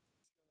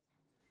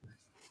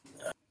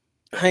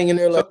hanging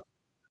there like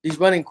these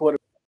running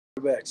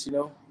quarterbacks.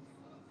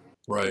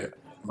 Right.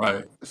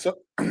 So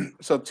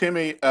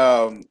Timmy,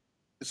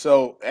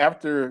 so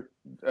after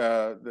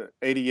the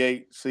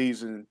 '88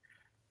 season,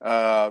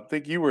 I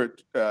think you were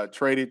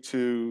traded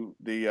to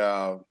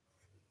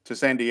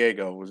San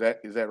Diego. Is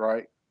that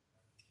right?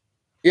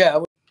 Yeah, I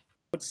went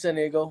to San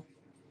Diego.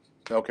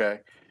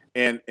 Okay,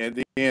 and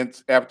then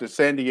after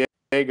San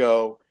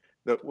Diego,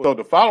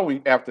 the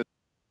following after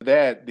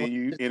that, then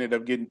you ended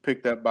up getting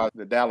picked up by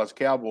the Dallas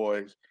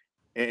Cowboys.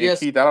 And yes,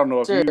 Keith, I don't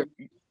know if sir.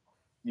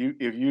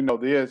 if you know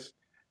this,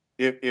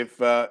 if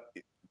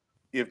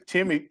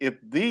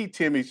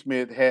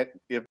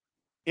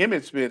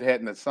Emmitt Smith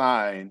hadn't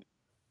assigned,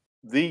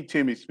 the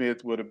Timmy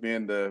Smith would have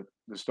been the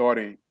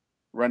starting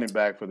running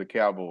back for the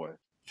Cowboys.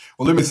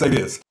 Well, let me say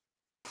this,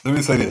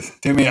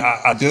 Timmy.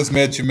 I just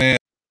met you, man,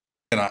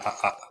 and I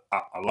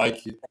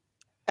like you.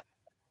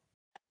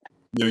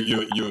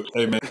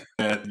 Hey man,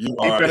 you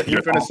He are.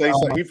 finna say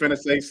something. He finna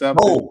say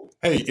something. Oh,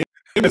 hey,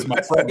 it is my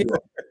frat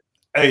brother.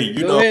 Hey,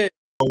 you Go know, ahead.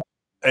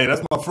 hey,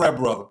 that's my frat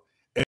brother.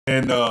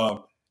 And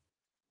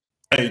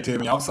hey,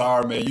 Timmy, I'm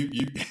sorry, man.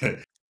 You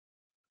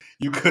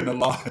you couldn't have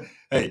lost.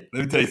 Hey,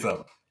 let me tell you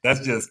something. That's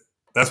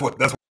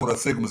what us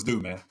Sigmas do,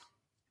 man.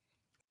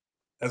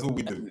 That's what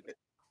we do.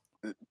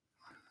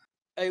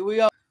 Hey, we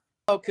all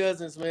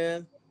cousins,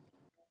 man.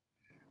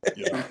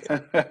 Yeah,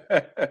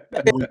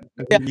 that's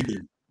what we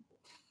do.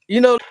 You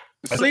know,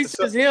 at So- least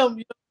so- it's him.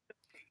 You know,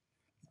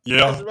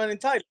 Yeah, that's running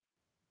tight.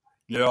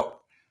 yeah,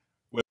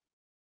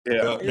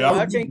 yeah. You know, I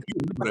I can't.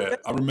 remember that.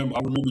 I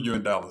remember you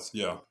in Dallas.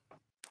 Yeah.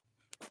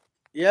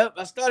 Yep,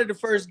 I started the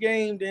first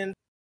game, then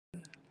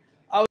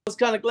I was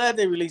kind of glad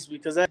they released me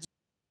because as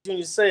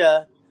you say,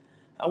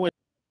 I went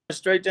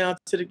straight down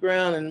to the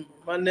ground and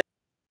my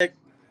neck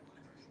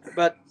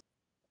about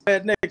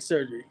had neck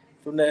surgery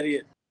from that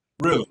hit.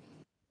 Really?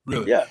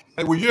 Yeah,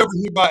 Hey, were you ever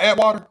hit by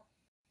Atwater?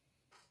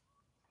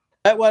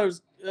 Atwater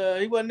was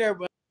he wasn't there,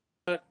 but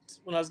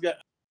when I was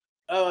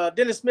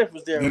Dennis Smith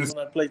was there Dennis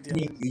when I played them.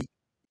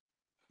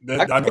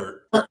 I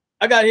heard.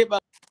 I got hit by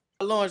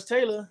Lawrence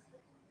Taylor.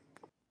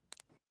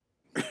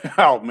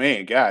 Oh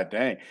man, god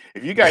dang!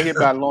 If you got hit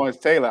by Lawrence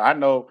Taylor, I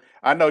know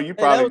you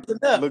probably was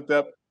enough. looked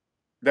up.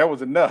 That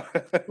was enough.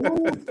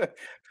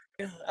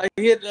 I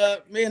hit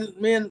me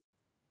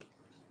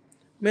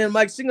and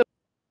Mike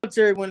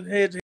Singletary went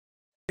head to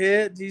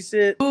head. He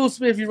said, "Ooh,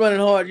 Smith, you're running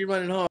hard. You're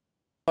running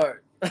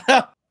hard."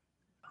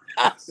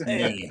 I said,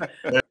 Man,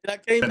 I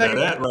came back.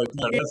 that right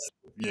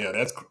there.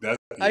 That's.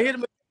 I hit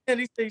him again.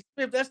 He said,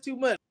 "Smith, that's too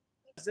much.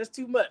 That's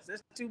too much.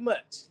 That's too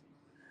much."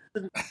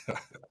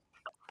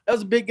 That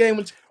was a big game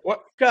with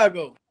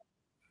Chicago.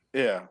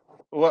 Yeah.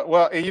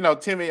 Well, and, you know,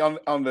 Timmy, on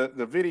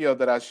the video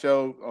that I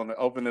showed on the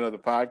opening of the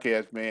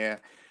podcast, man,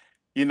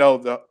 you know,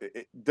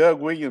 Doug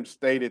Williams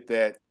stated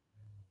that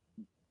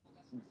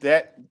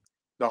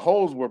the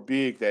holes were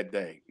big that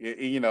day.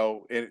 You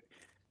know, and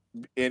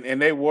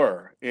they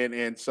were,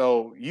 and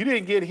so you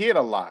didn't get hit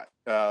a lot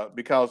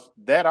because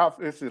that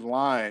offensive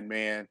line,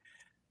 man,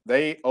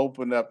 they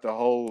opened up the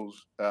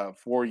holes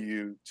for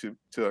you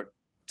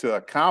to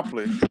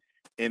accomplish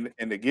and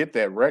to get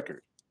that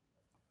record.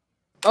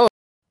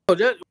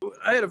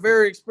 I had a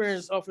very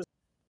experienced offensive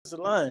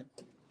line.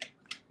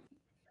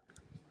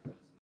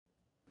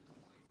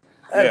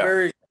 I had a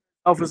very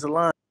offensive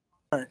line.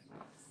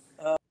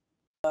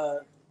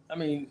 I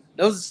mean,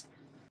 those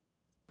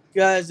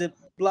guys that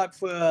blocked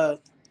for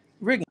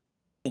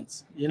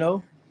Riggins, you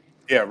know?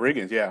 Yeah,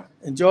 Riggins, yeah.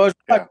 And George,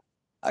 Yeah.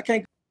 I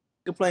can't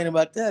complain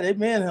about that. They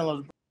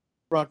manhandled the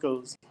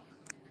Broncos.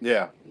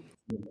 Yeah.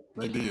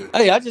 They did.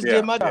 Hey, I just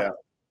did my job.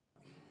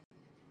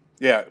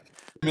 Yeah.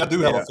 I mean, I do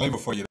have a favor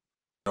for you,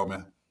 though,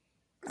 man.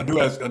 I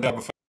have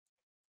a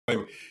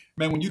favor.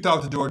 Man, when you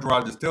talk to George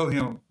Rogers, tell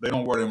him they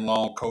don't wear them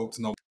long coats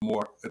no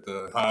more at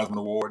the Heisman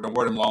Award. Don't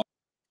wear them long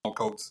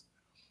coats.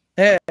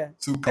 Yeah.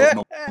 Suit coats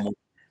no more.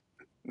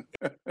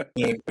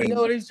 You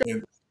know what he's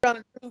trying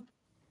to do?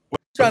 He's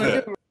trying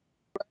to do.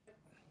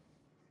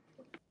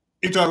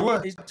 He's trying to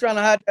what? He's trying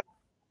to hide that.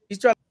 He's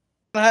trying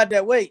to hide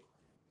that weight.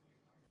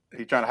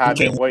 He's trying to hide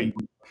that weight.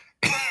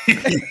 He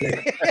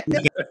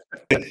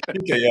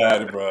can't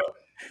hide it, bro.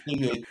 He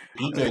can't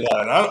hide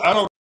it. I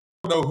don't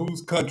know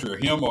whose country,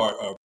 him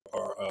or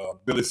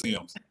Billy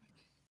Sims.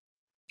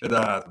 Which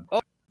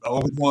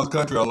one's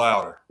country are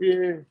louder?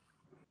 Yeah.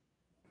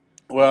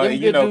 Well, Them you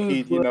good know, dudes,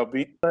 Keith, you know,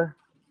 being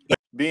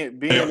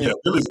Billy's a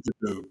good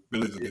dude.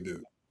 Billy's a good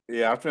dude.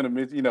 Yeah, I finna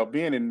mention, you know,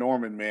 being in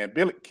Norman, man.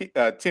 Billy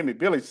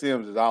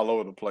Sims is all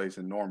over the place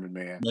in Norman,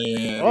 man.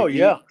 Man. Oh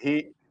yeah.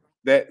 He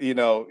that, you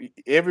know,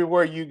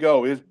 everywhere you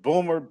go, it's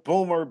boomer,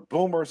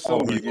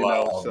 sooner, He's you know.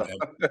 loud, So man.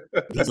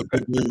 He's a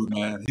good dude,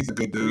 man. He's a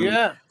good dude.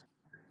 Yeah.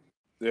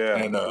 yeah.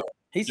 And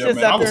He sits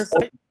out there.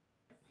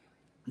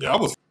 I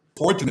was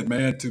fortunate,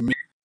 man, to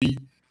meet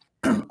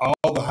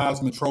all the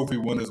Heisman Trophy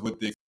winners with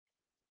the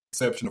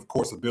exception, of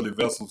course, of Billy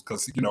Vessels,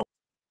 because, you know,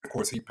 of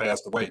course, he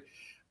passed away.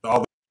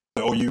 All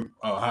the OU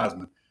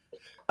Heisman.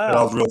 And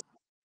I was real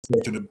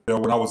fortunate there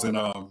when I was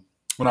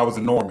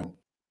in Norman.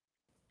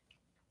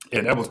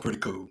 And that was pretty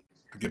cool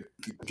to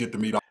get to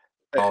meet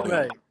all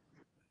them.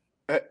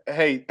 Right.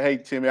 Hey,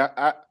 Timmy,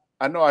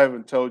 I know I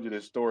haven't told you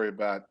this story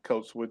about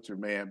Coach Switzer,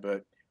 man,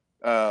 but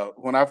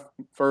when I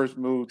first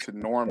moved to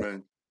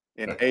Norman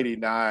in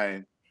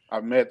 '89, I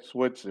met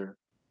Switzer,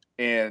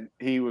 and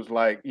he was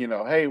like, you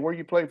know, hey, where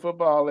you play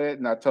football at?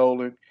 And I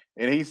told him,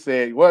 and he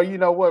said, well, you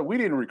know what? We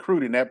didn't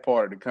recruit in that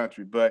part of the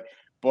country, but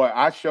boy,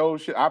 I should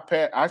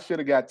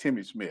have got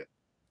Timmy Smith,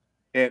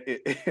 and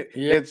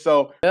and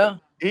so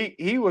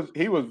he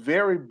was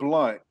very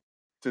blunt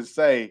to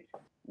say,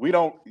 we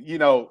don't, you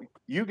know,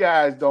 you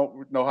guys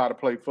don't know how to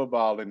play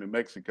football in New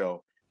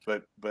Mexico,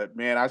 but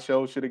man, I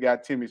should have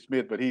got Timmy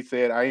Smith, but he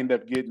said I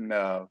ended up getting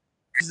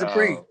Marcus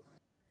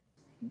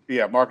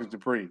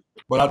Dupree.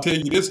 But I'll tell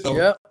you this though.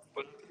 Yep.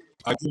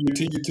 I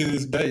guarantee you to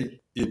this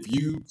day, if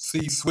you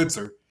see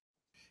Switzer,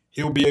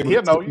 he'll be able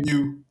to tell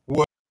you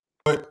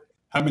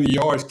how many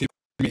yards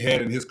Timmy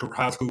had in his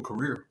high school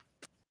career.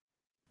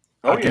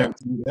 Oh, I yeah.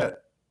 guarantee you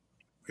that.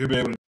 He'll be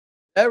able to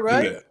That do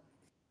right? that.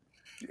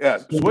 Yeah,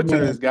 Switzer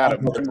Man, has got a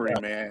I know the memory,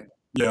 guy. man.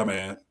 Yeah,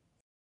 man.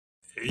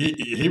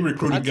 He I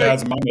recruited tell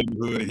guys in my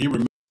neighborhood, and he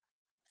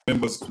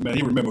remembers, man,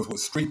 he remembers what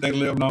street they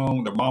lived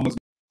on, their mama's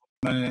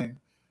name.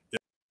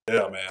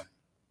 Yeah, man.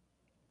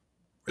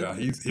 Yeah,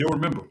 he'll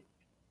remember.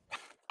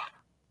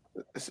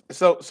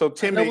 So I know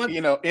Timmy, one.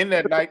 in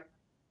that night,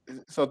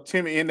 so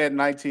Timmy, in that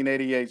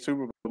 1988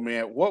 Super Bowl,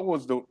 man, what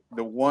was the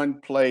one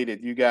play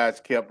that you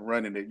guys kept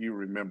running that you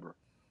remember?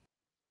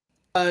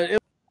 It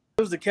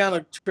was the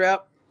counter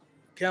trap,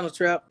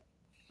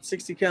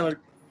 60 counter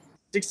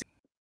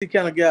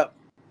gap,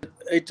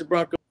 ate the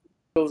Broncos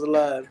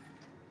alive.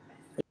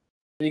 And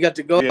you got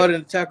the guard Yeah, and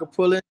the tackle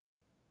pulling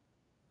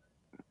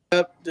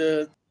up,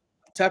 the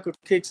tackle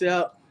kicks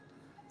out,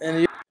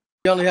 and you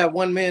only have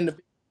one man to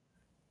be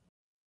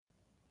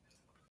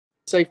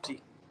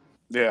safety.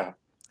 yeah.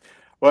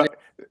 Well,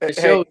 It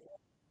hey, showed.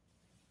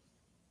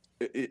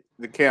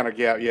 the counter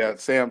gap. Yeah,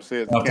 Sam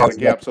says the I'm counter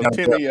talking about gap. So the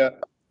counter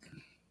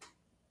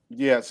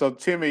Timmy, so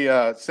Timmy,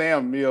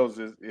 Sam Mills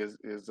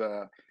is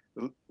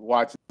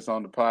watching us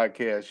on the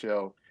podcast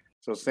show.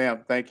 So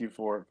Sam, thank you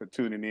for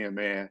tuning in,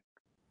 man.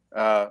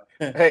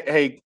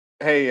 Hey,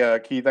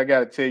 Keith, I got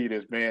to tell you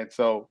this, man.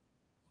 So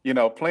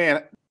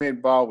playing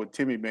ball with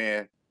Timmy,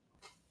 man.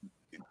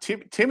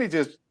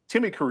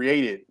 Timmy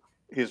created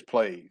his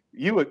play.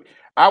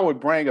 I would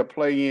bring a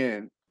play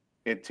in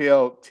and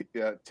tell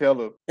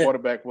the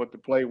quarterback what the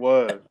play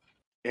was,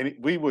 and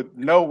we would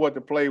know what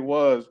the play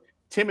was.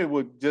 Timmy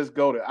would just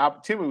go the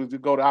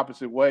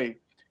opposite way,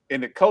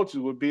 and the coaches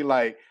would be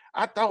like,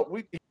 "I thought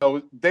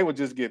they would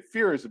just get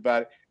furious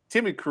about it."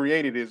 Timmy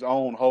created his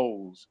own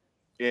holes,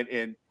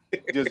 and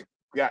just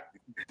got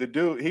the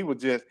dude. He would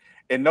just,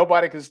 and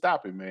nobody could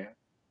stop him, man.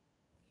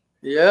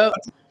 Yep.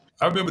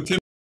 I remember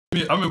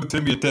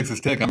Timmy at Texas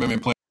Tech. I remember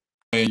him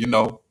playing,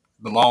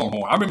 the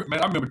Longhorn. I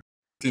remember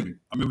Timmy.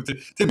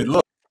 Timmy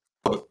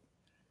Lubbock.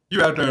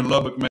 You out there in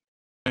Lubbock,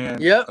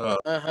 man. Yep.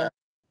 At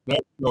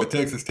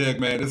Texas Tech,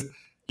 man. It's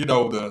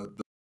the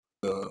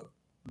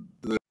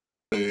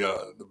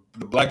the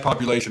black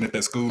population at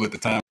that school at the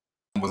time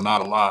was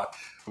not a lot.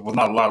 There was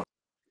not a lot of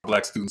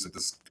black students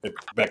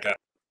back at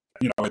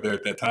right there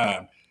at that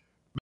time.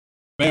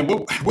 Man,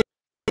 what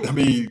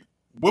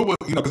was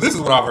because this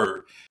is what I've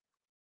heard.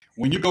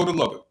 When you go to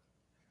Lubbock,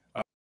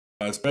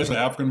 especially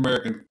African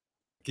American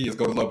kids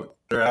go to Lubbock,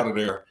 they're out of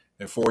there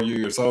in 4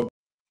 years, some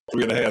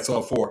 3.5,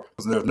 some 4,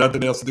 because there's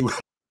nothing else to do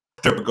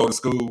but go to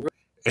school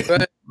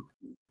and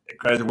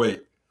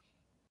graduate.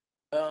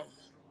 I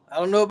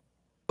don't know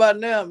about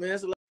now, man.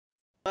 There's a lot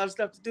of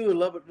stuff to do in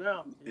Lubbock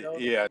now.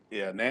 Yeah.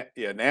 Now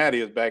it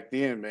is back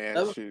then, man.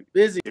 Lubbock Shoot,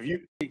 busy. if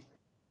you,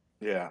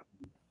 yeah,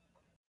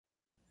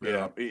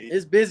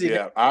 It's busy.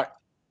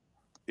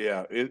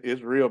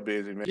 it's real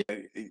busy, man.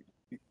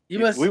 You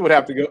must. We would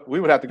have to go.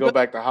 We would have to go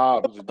back to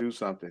Hobbs to do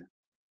something.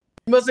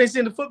 You must ain't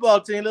seen the football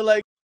team look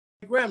like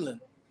Gremlin.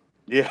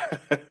 Yeah.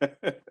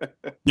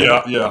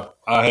 Yeah,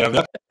 I have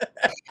that.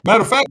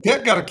 Matter of fact,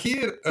 Tech got a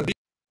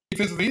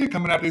defensive end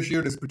coming out this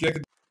year that's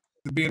projected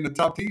to be in the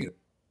top 10.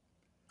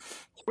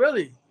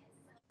 Really?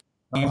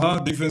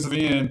 Defensive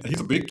end. He's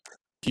a big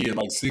kid,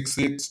 like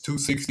 6'6",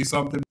 260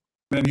 something.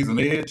 Man, he's an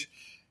edge,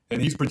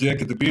 and he's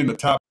projected to be in the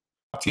top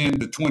 10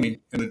 to 20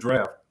 in the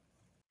draft.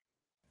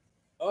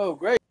 Oh,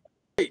 great!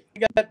 You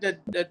got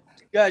that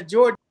guy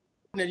Jordan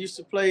that used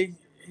to play.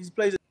 He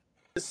plays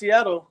in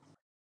Seattle.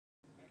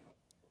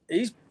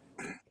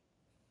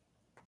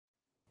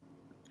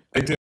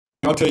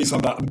 I'll tell you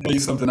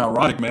something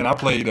ironic, man. I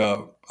played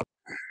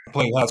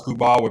high school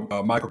ball with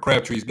Michael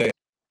Crabtree's dad,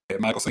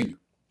 Michael Sr.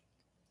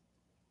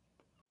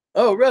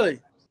 Oh, really?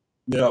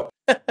 Yeah.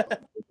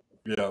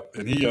 Yeah,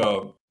 and he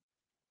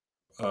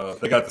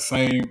they got the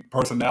same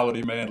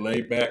personality, man.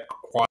 Laid back,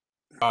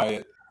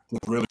 quiet,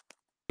 just really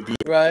good.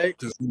 Right.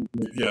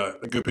 They're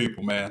good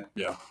people, man.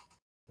 Yeah.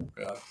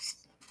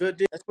 Good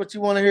deal. That's what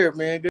you want to hear,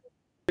 man.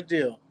 Good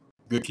deal.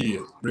 Good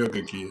kid, real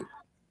good kid.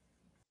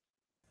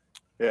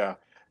 Yeah.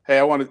 Hey,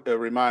 I want to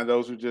remind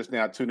those who just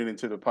now tuning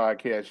into the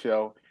podcast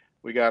show.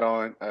 We got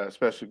on a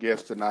special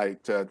guest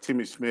tonight,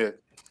 Timmy Smith,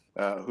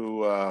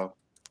 who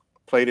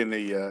played in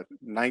the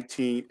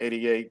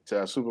 1988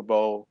 Super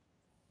Bowl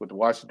with the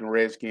Washington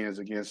Redskins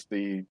against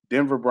the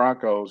Denver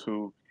Broncos,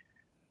 who,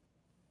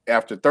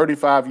 after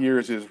 35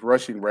 years, his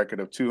rushing record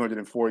of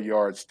 204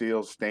 yards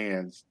still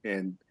stands.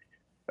 And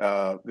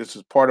this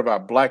is part of our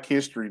Black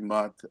History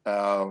Month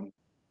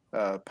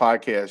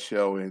podcast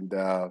show. And,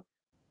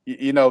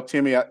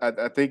 Timmy,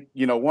 I think,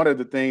 one of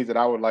the things that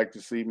I would like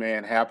to see,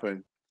 man,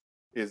 happen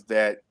is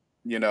that,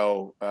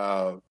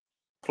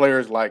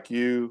 players like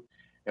you,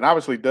 and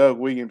obviously Doug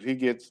Williams, he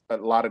gets a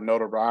lot of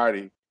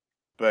notoriety,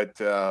 but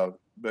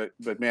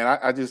man,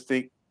 I just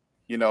think,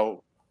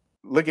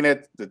 looking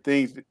at the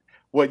things,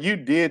 what you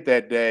did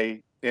that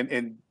day,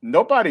 and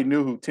nobody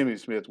knew who Timmy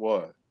Smith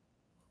was.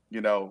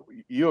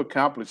 You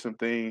accomplished some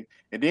things,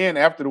 and then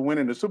after the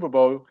winning the Super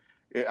Bowl,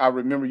 I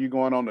remember you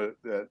going on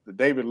the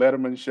David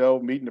Letterman show,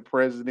 meeting the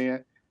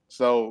president.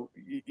 So,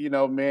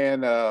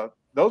 man,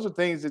 those are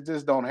things that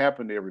just don't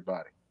happen to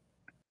everybody.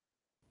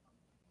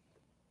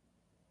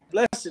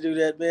 Blessed to do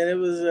that, man. It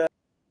was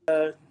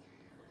a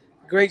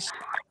great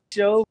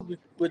show with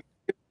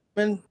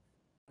one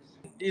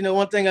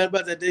thing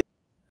about that David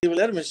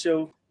Letterman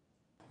show,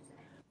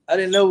 I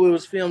didn't know it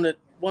was filmed at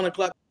 1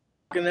 o'clock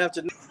in the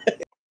afternoon.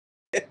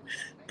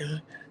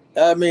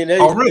 I mean,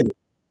 really?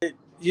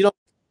 You don't.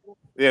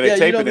 Yeah, they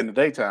tape it in the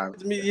daytime.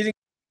 You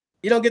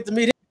don't get to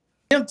meet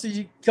him till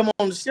you come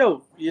on the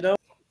show.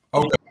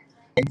 Okay.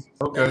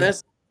 And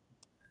that's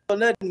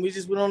nothing. We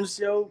just went on the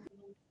show,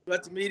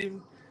 got to meet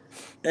him,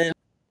 and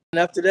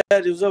after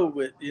that, it was over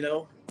with.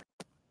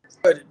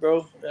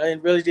 Bro, I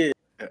really did.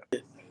 Yeah.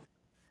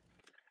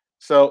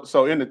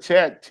 So in the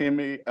chat,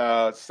 Timmy,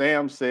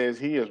 Sam says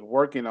he is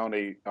working on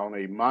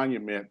a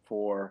monument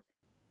for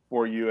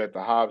you at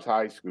the Hobbs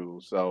High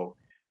School. So,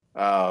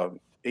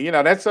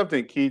 that's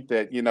something, Keith,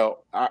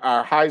 that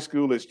our high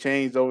school has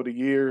changed over the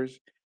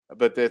years,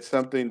 but that's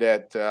something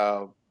that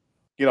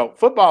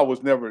football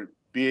was never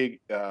big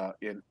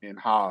in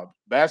Hobbs.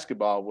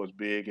 Basketball was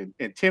big,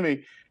 and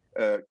Timmy,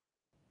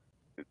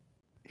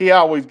 he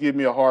always give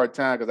me a hard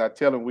time because I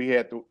tell him we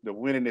had the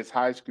winningest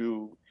high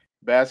school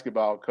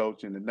basketball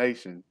coach in the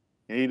nation,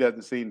 and he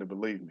doesn't seem to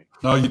believe me.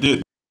 No, you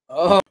didn't.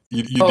 Oh,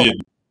 you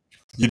didn't.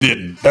 You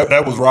didn't.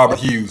 That was Robert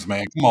Hughes,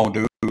 man. Come on,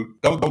 dude.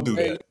 Don't do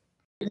that.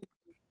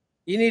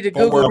 You need to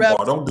Google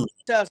Ralph. Don't do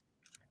that.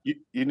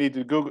 You need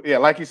to Google. Yeah,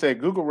 like you said,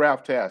 Google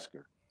Ralph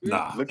Tasker.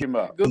 Nah, look him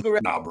up. Google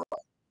Ralph. Nah, bro.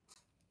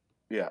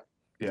 Yeah.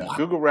 Nah.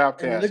 Google Ralph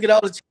Tasker.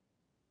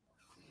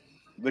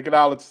 Look at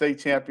all the state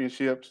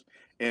championships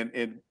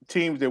and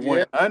teams that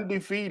went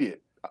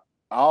undefeated.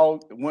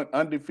 All went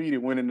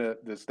undefeated, winning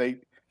the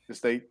state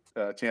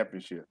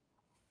championship.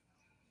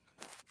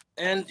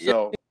 And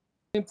so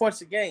 15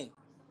 points a game.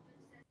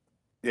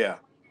 Yeah.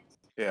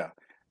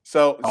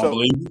 So Don't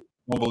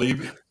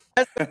believe it.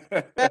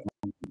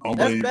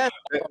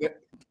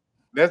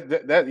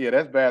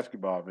 That's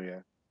basketball,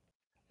 man.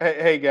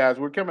 Hey guys,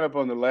 we're coming up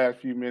on the last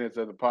few minutes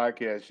of the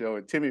podcast show,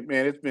 and Timmy,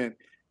 man,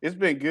 it's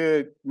been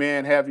good,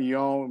 man, having you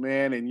on,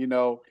 man, and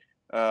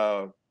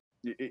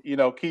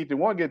Keith, the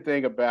one good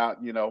thing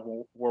about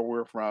where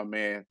we're from,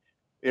 man,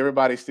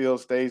 everybody still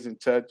stays in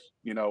touch.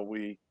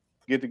 We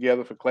get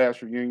together for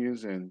class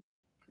reunions and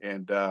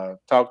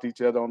talk to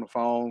each other on the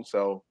phone.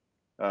 So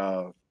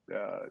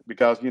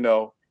because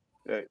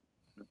a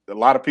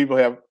lot of people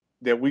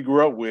that we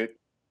grew up with,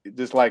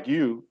 just like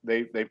you,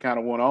 they've kind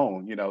of went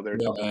on. They're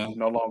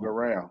no longer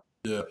around.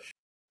 Yeah.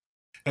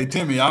 Hey,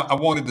 Timmy, I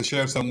wanted to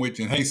share something with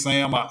you. And hey,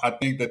 Sam, I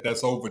think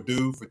that's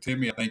overdue for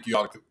Timmy. I think you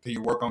ought to continue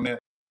to work on that.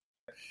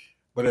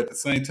 But at the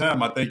same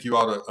time, I think you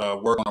ought to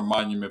work on a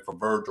monument for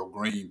Virgil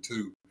Green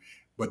too.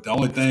 But the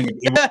only thing,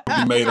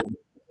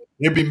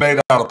 it'd be made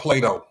out of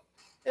Play-Doh.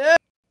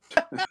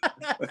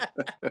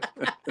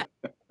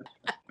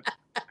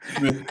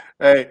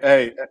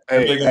 Hey,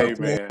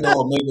 man.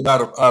 Or maybe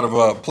out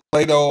of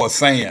Play-Doh or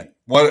sand.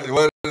 What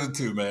are the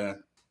two,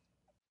 man?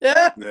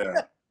 Yeah.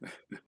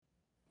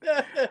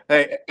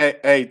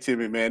 Hey,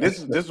 Timmy, man. This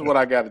is what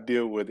I got to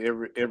deal with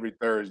every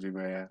Thursday,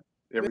 man.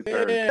 Every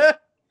Thursday.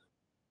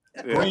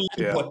 Green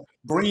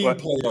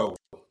Play-Doh.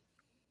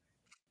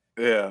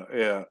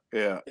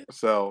 Yeah.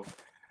 So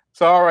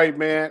all right,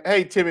 man.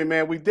 Hey, Timmy,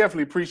 man, we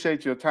definitely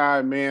appreciate your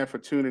time, man, for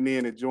tuning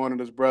in and joining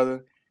us,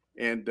 brother.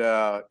 And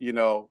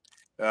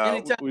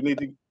we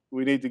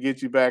need to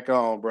get you back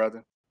on,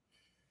 brother.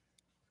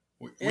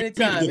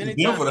 Anytime. We need to get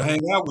to Denver to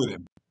hang out with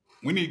him.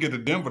 We need to get to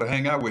Denver to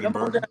hang out with him,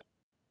 Virgil.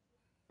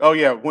 Oh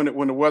yeah, when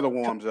the weather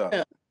warms up.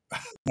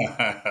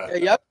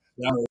 Yeah.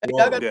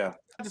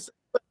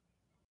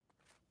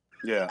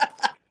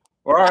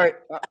 All right,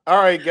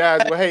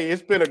 guys. Well, hey,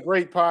 it's been a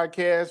great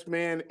podcast,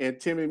 man. And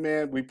Timmy,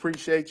 man, we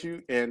appreciate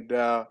you. And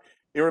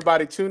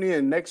everybody tune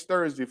in next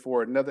Thursday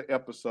for another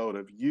episode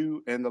of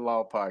You and the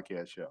Law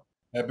Podcast Show.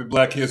 Happy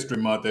Black History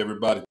Month,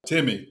 everybody.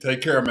 Timmy,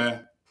 take care,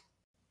 man.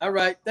 All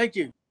right. Thank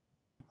you.